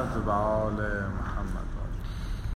محمد و آل محمد.